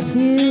melt with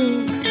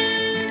you.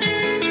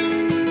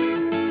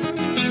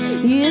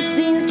 You've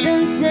seen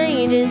some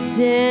changes,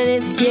 and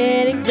it's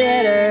getting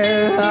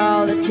better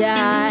all the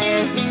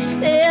time.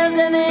 There's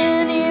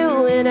nothing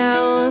you and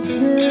I want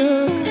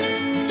to.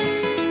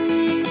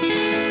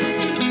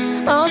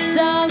 I'll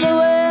stop the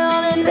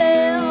world and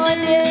melt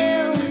with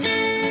you.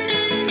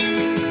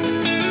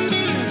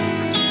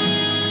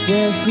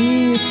 The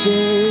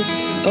future's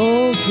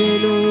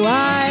open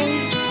wide.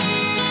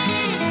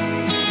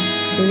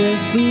 The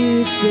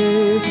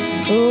future's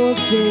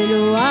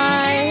open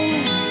wide.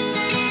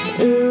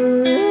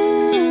 Ooh,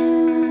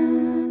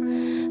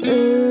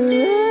 ooh,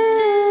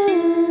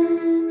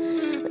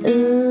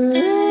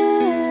 ooh,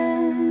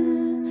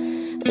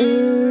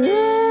 ooh.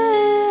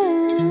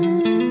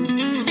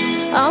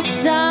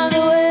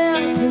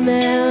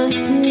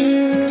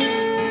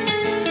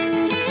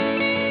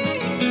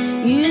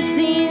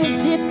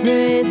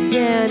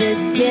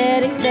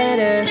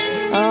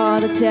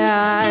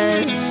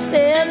 time.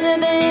 There's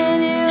nothing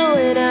in you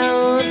and I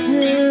want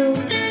to.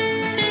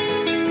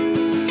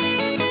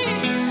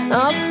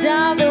 I'll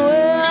stop the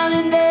world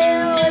and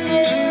there with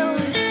you.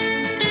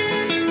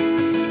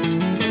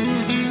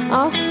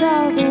 I'll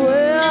stop the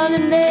world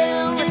and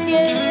there with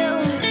you.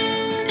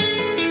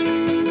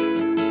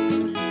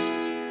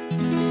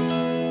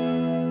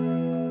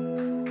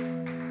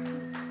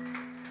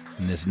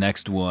 And this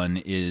next one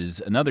is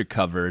another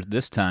cover.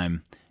 This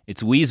time,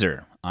 it's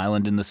Weezer,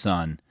 Island in the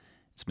Sun.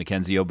 It's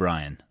Mackenzie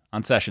O'Brien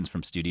on Sessions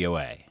from Studio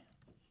A.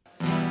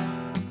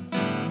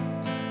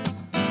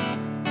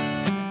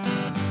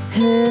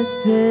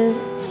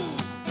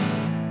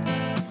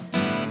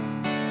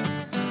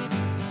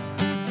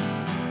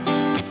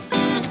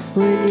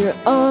 When you're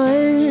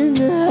on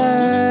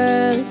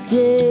a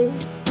holiday,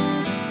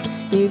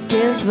 you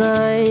can't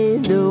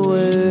find the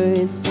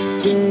words to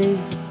say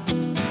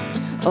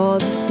all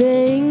the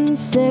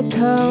things that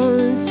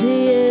come to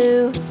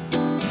you,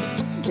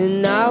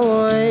 and I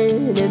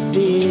want to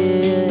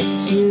feel it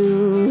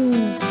too.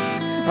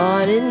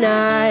 On a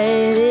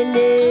night in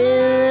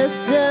the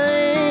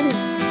sun,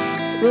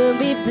 we'll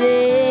be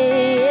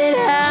playing,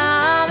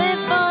 having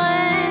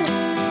fun,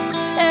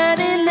 and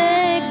it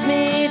makes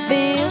me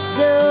feel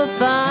so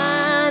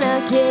fine.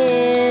 I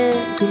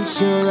can't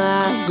control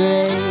my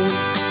brain.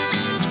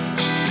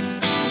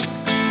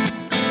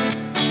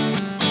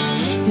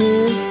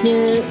 Hip,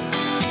 hip.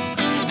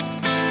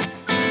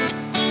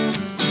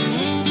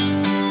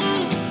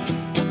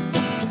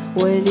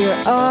 When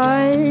you're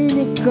on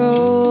a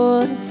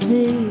cold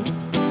sea,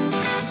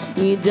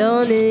 you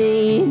don't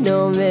need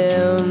no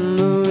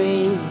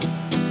memory,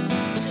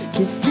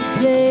 just a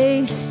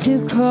place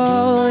to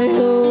call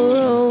your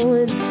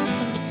own.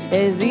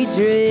 As we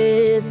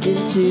drift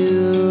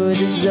into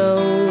the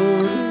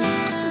zone,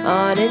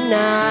 on an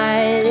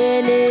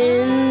island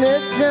in the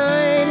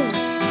sun,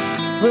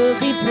 we'll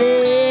be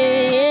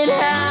playing,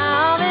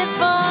 having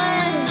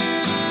fun,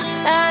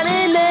 and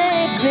it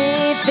makes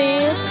me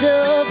feel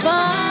so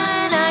fine.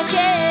 I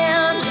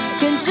can't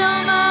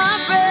control my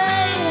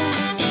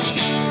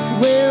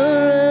brain. We'll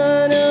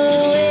run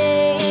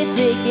away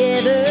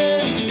together.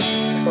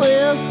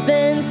 We'll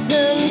spend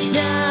some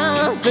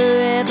time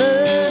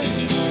forever.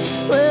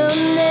 We'll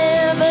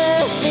never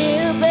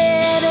feel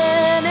better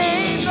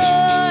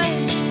anymore.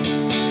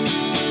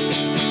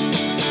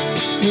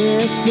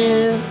 Hip,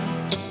 hip.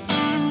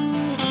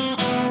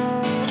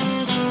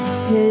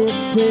 Hip,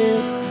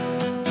 hip.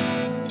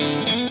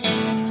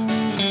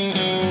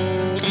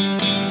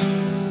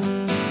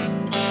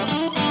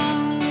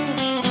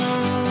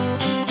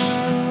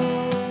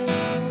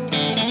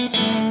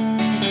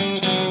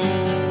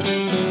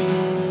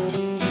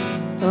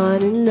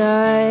 On a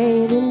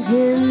night and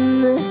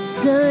in the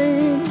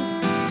sun,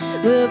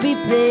 we'll be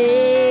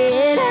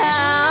playing,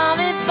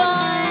 having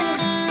fun,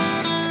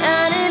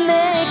 and it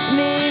makes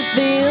me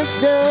feel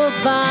so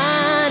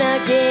fine. I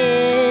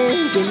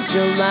can't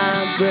control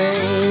my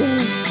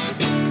brain.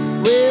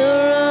 We'll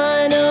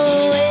run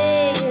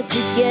away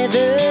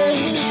together.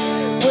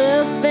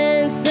 We'll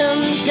spend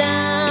some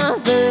time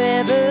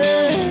forever.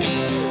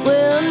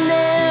 We'll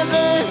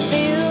never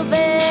feel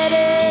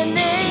better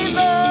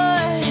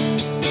anymore.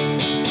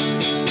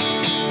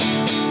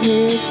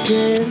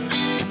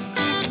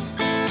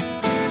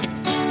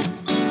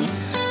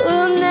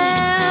 We'll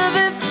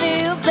never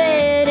feel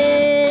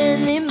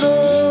better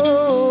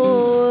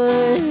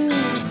anymore.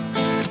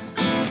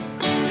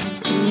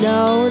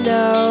 No,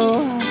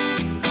 no.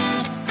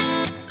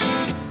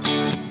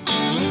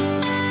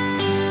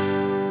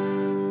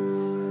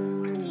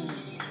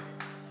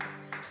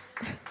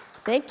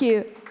 Thank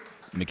you.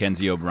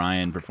 Mackenzie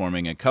O'Brien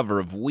performing a cover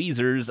of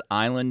Weezer's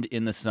Island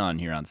in the Sun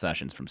here on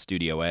Sessions from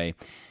Studio A.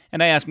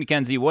 And I asked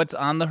Mackenzie what's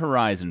on the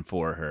horizon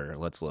for her.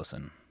 Let's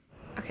listen.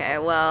 Okay,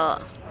 well,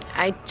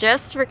 I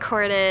just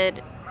recorded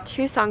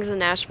 2 songs in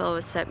Nashville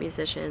with set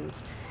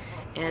musicians,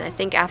 and I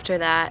think after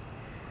that,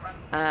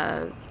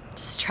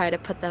 just try to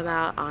put them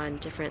out on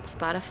different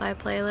Spotify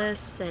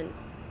playlists and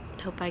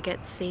hope I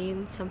get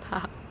seen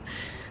somehow.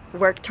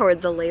 Work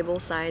towards a label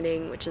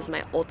signing, which is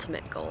my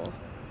ultimate goal.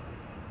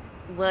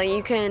 Well,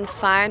 you can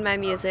find my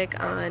music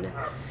on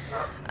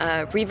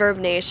Reverb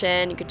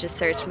Nation. You could just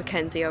search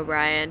Mackenzie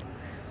O'Brien.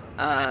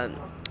 And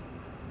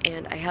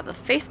I have a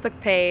Facebook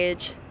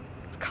page.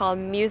 It's called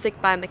Music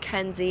by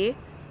Mackenzie.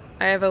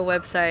 I have a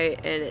website,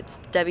 and it's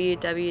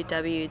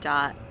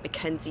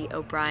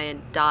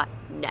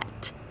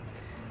www.mackenzieobrien.net.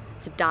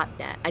 It's a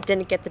 .net. I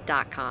didn't get the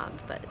 .com,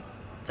 but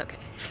it's okay.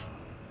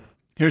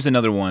 Here's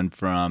another one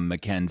from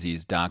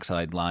Mackenzie's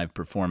Dockside Live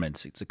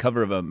performance. It's a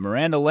cover of a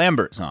Miranda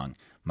Lambert song,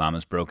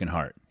 Mama's Broken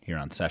Heart, here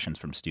on Sessions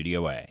from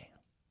Studio A.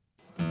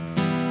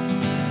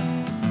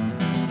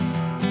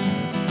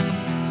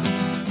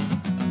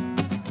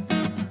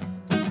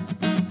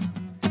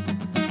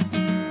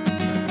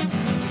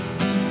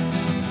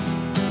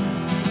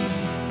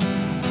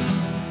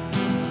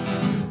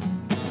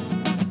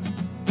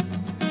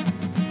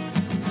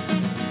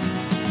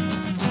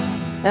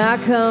 I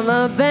come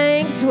up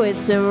banks with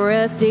some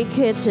rusty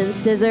kitchen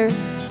scissors.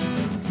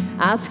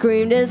 I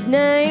screamed his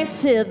name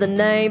till the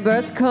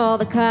neighbors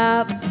called the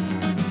cops.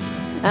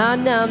 I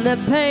numbed the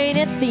pain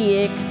at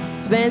the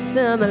expense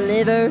of my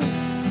liver.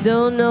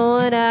 Don't know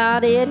what I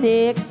did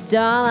next,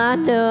 all I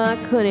know I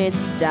couldn't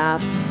stop.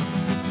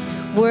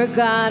 Word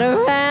got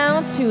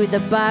around to the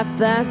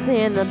bypass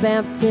and the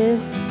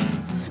Baptist.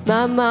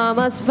 My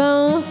mama's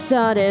phone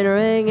started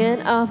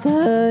ringing off the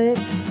hook.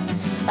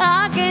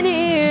 I can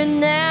hear her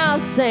now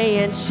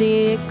saying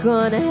she ain't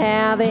gonna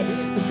have it.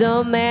 It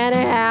don't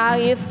matter how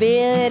you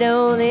feel, it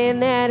only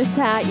matters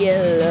how you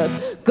look.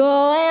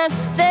 Go and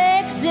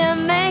fix your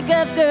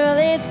makeup, girl,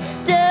 it's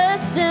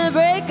just a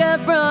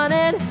breakup.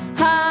 Running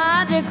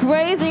hard, you're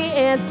crazy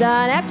and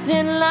start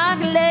acting like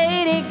a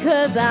lady.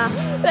 Cause I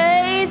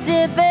raised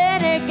you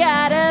better,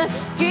 gotta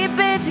keep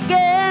it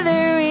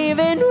together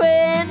even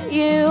when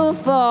you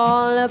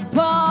fall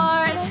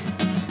apart.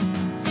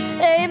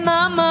 Hey,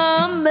 my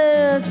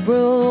mama's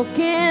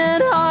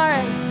broken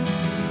heart.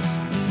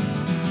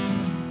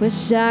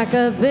 Wish I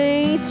could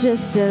be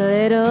just a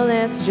little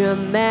less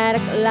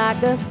dramatic,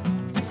 like a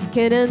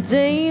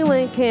Kennedy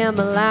when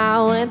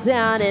Camelot went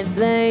down in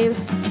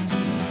flames.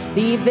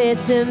 Leave it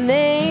to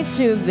me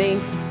to be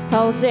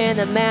holding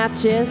the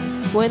matches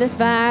when the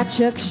fire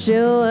trucks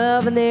show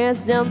up and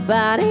there's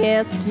nobody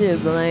else to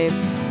blame.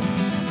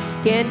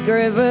 Can't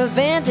grab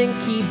revenge and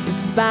keep a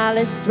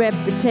spotless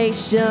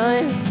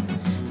reputation.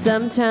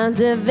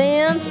 Sometimes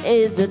revenge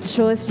is a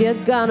choice you're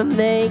gonna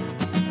make.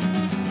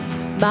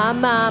 My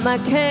mama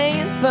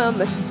came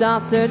from a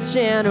softer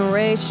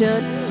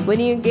generation. When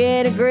you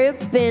get a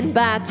grip and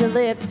bite your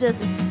lip just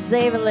to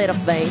save a little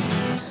face.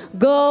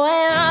 Go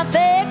and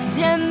fix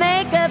your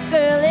makeup,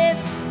 girl,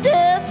 it's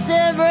just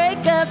a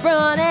breakup.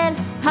 Running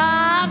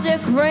hard, you're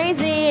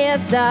crazy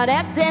and start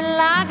acting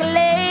like a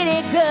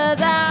lady.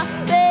 Cause I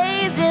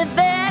raised you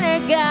better,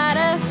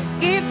 gotta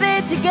keep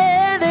it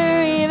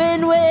together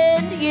even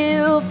when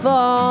you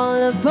fall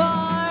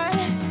apart.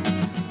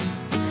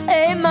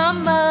 Hey, my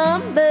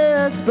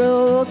mama's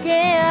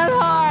broken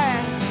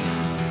heart.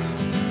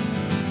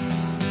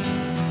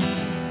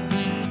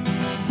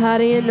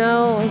 Powder your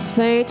nose,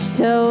 paint your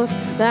toes,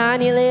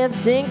 line your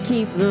lips and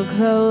keep them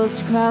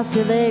closed. Cross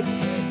your legs,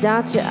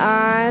 dot your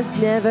eyes,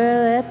 never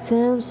let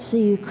them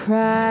see you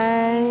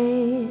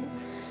cry.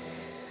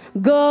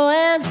 Go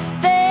and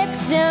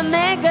fix your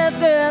makeup,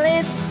 girl,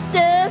 it's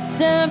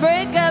just a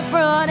breakup.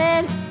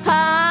 Running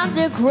hard,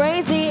 you're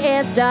crazy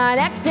and start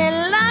acting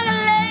like a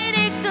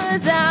lady.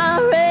 Cause I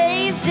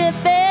raised you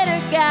better,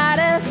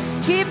 gotta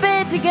keep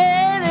it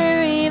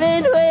together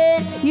even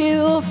when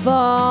you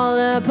fall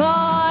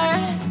apart.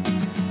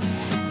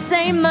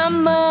 Say my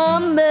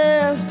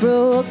mama's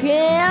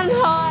broken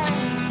heart.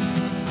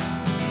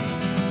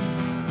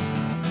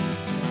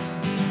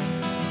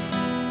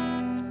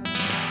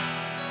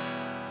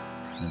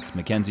 It's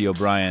Mackenzie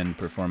O'Brien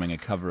performing a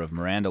cover of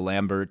Miranda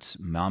Lambert's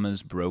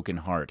Mama's Broken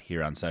Heart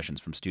here on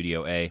Sessions from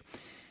Studio A.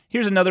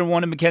 Here's another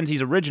one of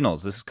Mackenzie's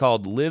originals. This is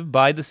called Live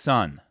by the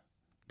Sun.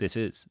 This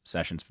is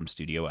Sessions from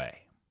Studio A.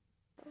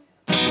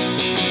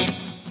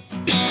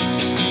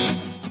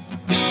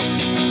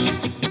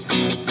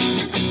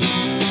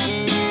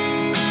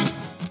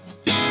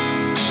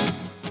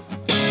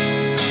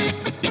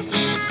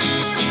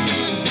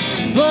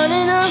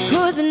 Running up,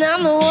 cruising,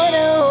 I'm the one.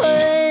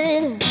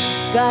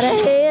 Got our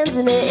hands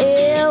in the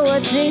air,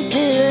 we're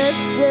chasing the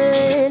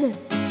sun.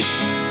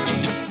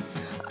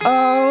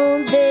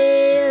 All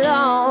day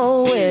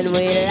long, when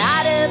we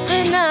light up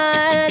the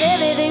night,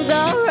 everything's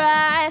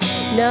alright.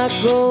 Not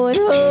going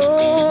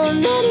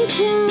home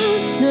anytime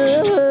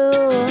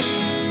soon.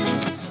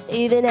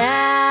 Even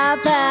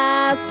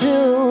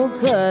 2:30,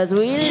 cause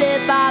we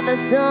live by the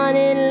sun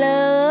and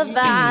love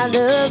by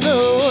the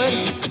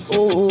moon. Oh,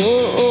 oh,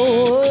 oh, oh.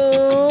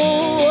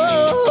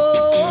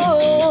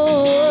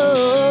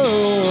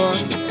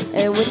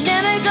 And we're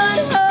never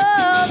gonna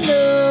home,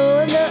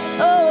 no, no,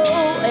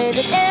 at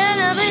the end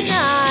of the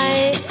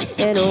night.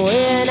 And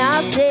when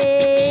I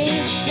say,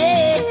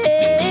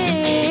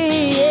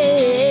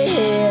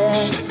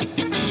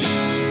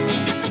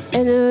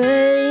 and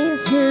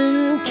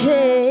Raisin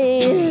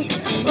Cane,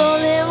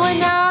 rolling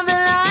when all the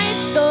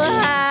lights go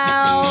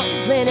out,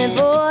 planning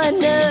for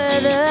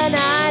another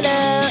night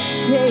of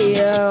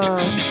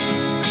chaos.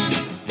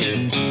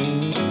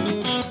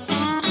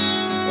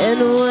 And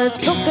we're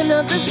soaking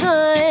up the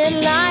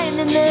sun, lying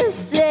in the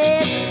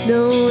sand,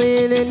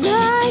 knowing the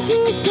night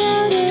gets out.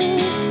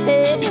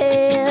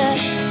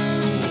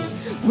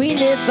 We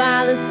live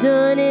by the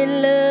sun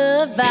and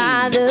love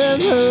by the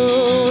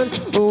moon.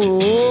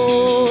 Oh,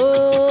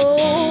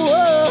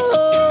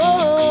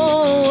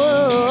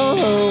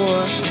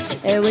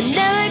 and we're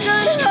never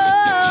gonna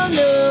home,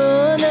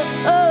 no, no,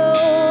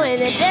 at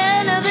the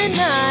end of the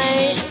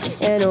night.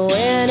 And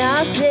when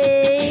I say,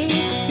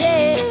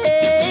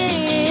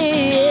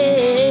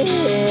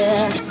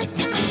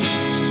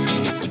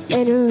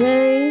 and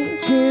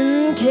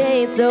Raisin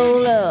Cane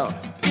solo.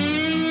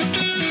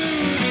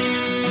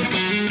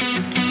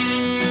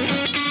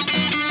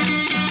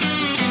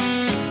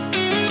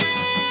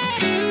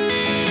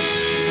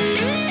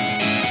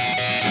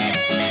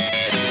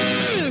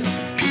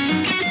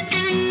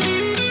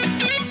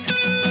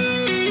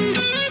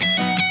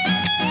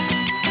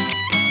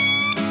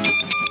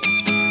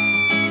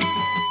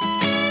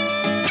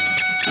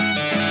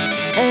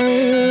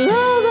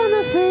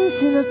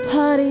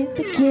 party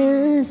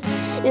begins.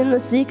 In the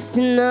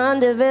 69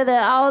 Divi, they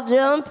all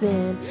jump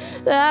in.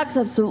 Racks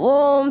up some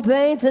warm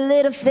paint, a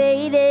little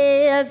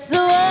faded, so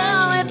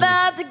I'm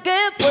about to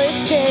get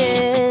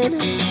wasted.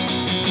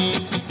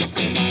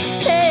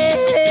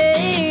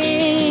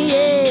 Hey,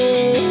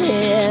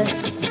 yeah.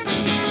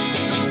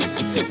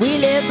 We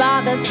live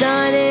by the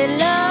sun and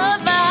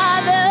love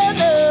by the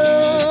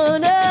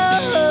moon.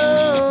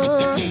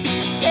 Oh,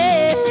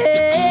 yeah.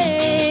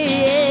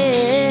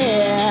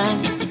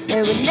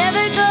 And we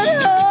never go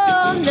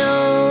home.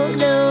 No,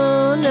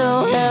 no,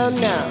 no, hell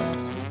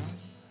no.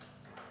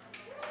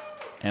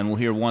 And we'll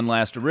hear one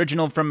last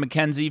original from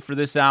Mackenzie for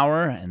this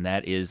hour, and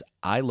that is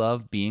I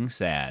Love Being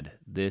Sad.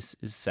 This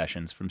is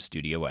Sessions from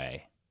Studio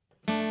A.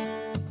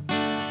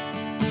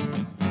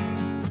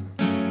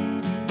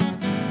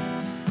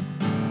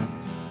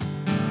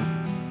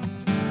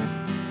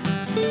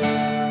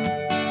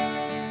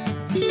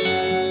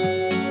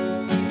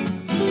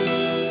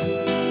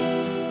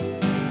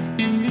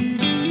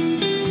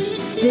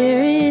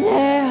 Staring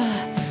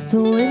out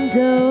the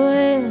window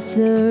as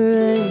the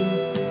rain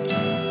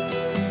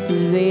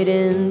is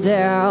beating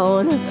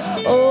down,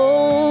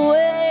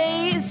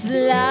 always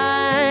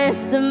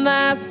lies of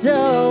my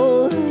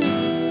soul.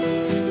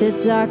 The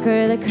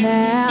darker the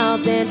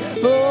clouds and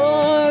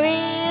more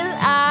real,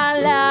 I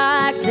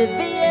like to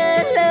be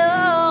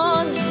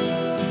alone,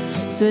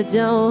 so I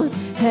don't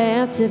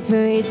have to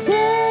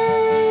pretend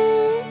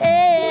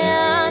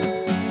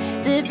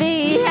to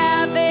be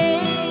happy.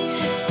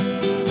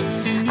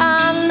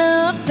 I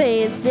love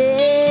being sad,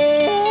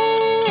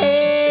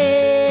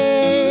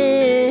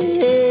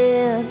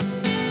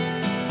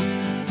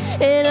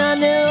 and I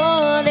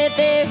know that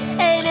there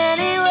ain't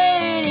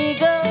anywhere to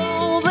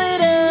go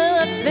but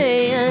up,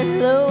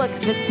 and low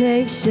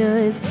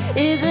expectations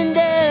is a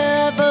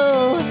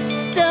devil.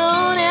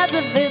 Don't have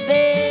to be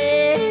bad,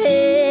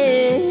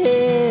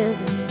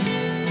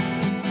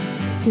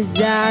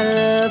 'cause I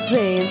love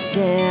being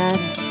sad.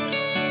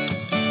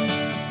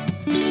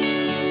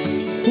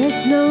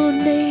 There's no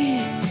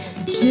need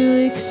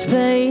to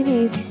explain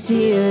his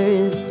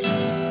tears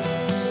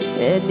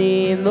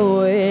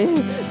anymore.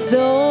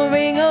 So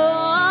bring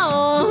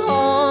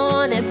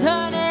on, it's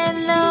hurt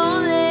and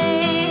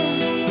lonely,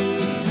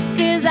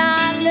 'cause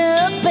I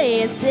love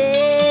being sad.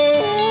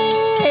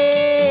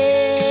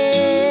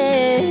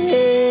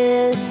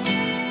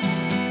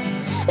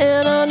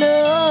 And I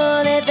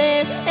know that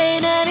there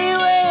ain't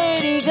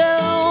anywhere to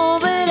go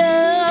but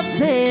up,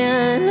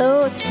 and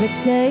low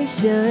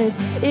expectations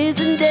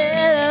isn't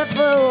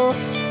devil.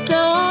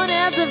 Don't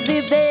have to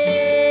be bad,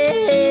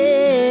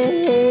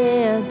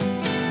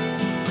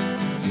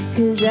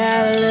 'cause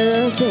I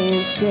love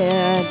being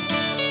sad.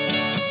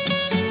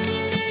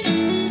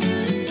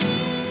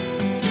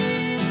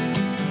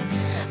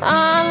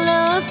 I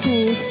love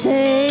being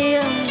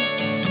sad.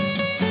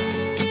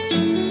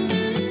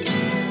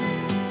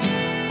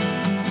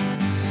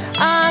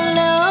 I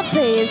love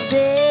being sad.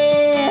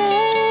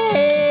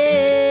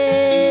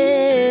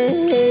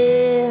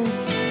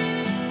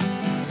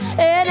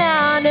 And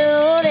I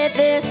know that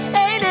there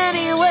ain't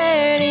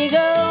anywhere to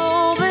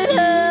go but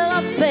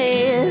up,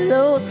 and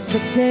low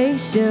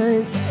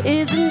expectations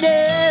isn't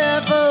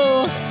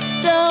devil.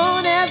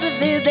 Don't have to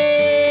be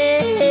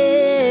bad,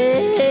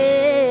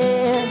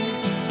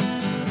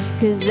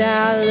 'cause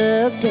I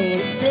love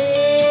being sad.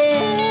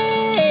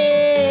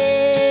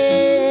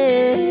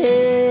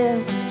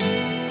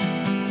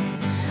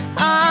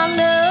 I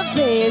love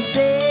being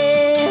sad.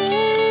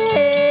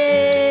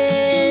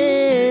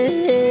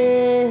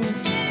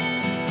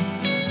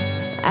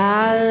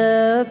 I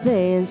love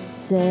being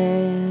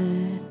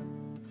sad.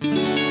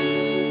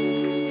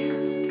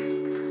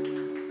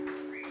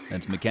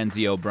 That's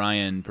Mackenzie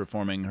O'Brien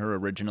performing her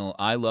original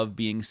I Love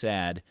Being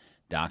Sad,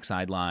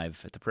 Dockside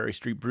Live at the Prairie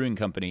Street Brewing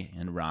Company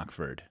in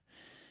Rockford.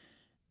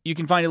 You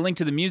can find a link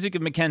to the music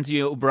of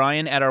Mackenzie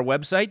O'Brien at our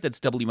website. That's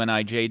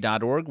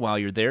WNIJ.org. While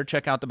you're there,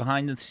 check out the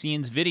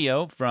behind-the-scenes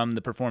video from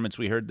the performance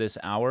we heard this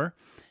hour.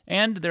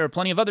 And there are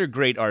plenty of other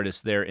great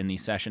artists there in the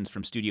Sessions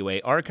from Studio A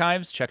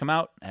archives. Check them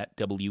out at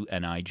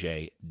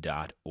WNIJ.org.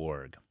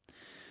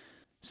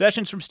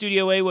 Sessions from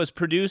Studio A was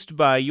produced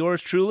by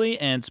yours truly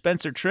and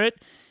Spencer Tritt.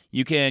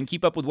 You can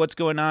keep up with what's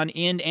going on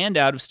in and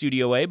out of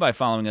Studio A by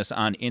following us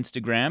on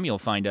Instagram. You'll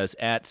find us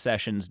at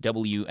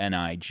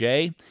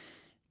SessionsWNIJ.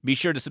 Be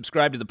sure to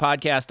subscribe to the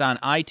podcast on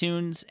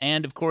iTunes.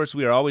 And, of course,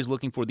 we are always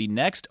looking for the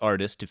next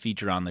artist to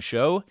feature on the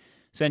show.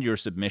 Send your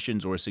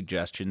submissions or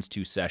suggestions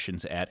to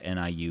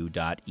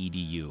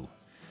sessions@niu.edu.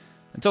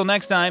 Until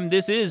next time,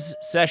 this is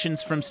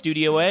Sessions from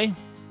Studio A.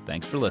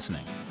 Thanks for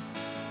listening.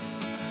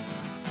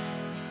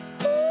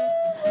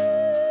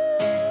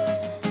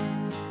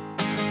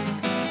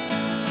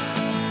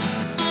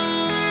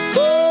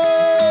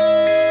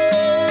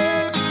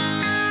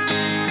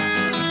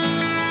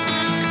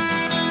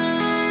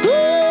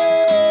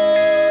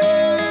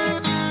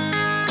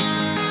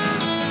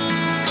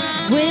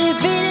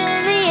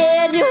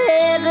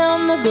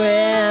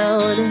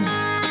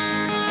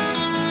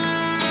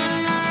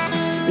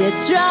 You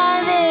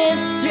try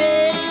this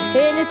trick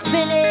and you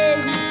spin it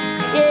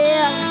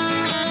yeah.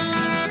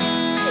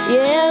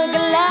 Yeah, look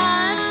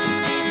alive.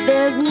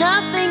 There's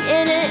nothing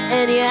in it,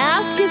 and you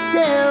ask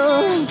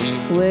yourself,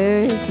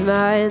 where's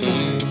my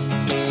mind?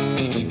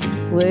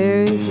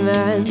 Where's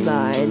my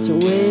mind?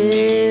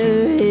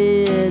 Where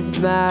is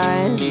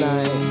my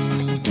mind?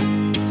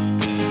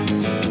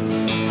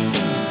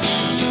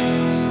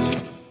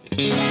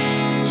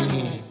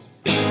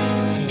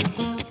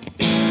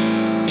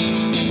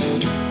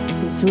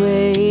 It's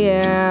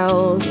way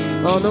out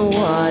on the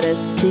water,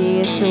 see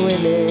it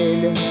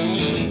swimming.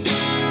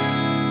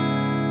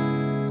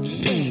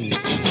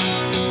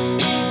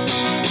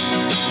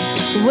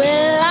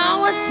 Well, I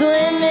was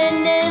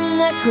swimming in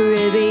the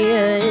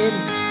Caribbean.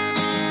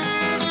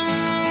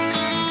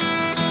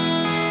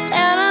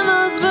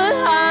 Animals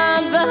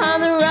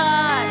behind the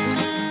rock.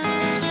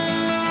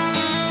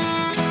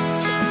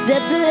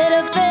 Except a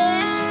little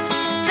fish,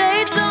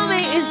 they told me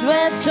east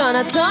west, trying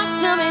to talk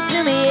to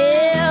me,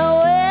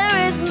 yeah.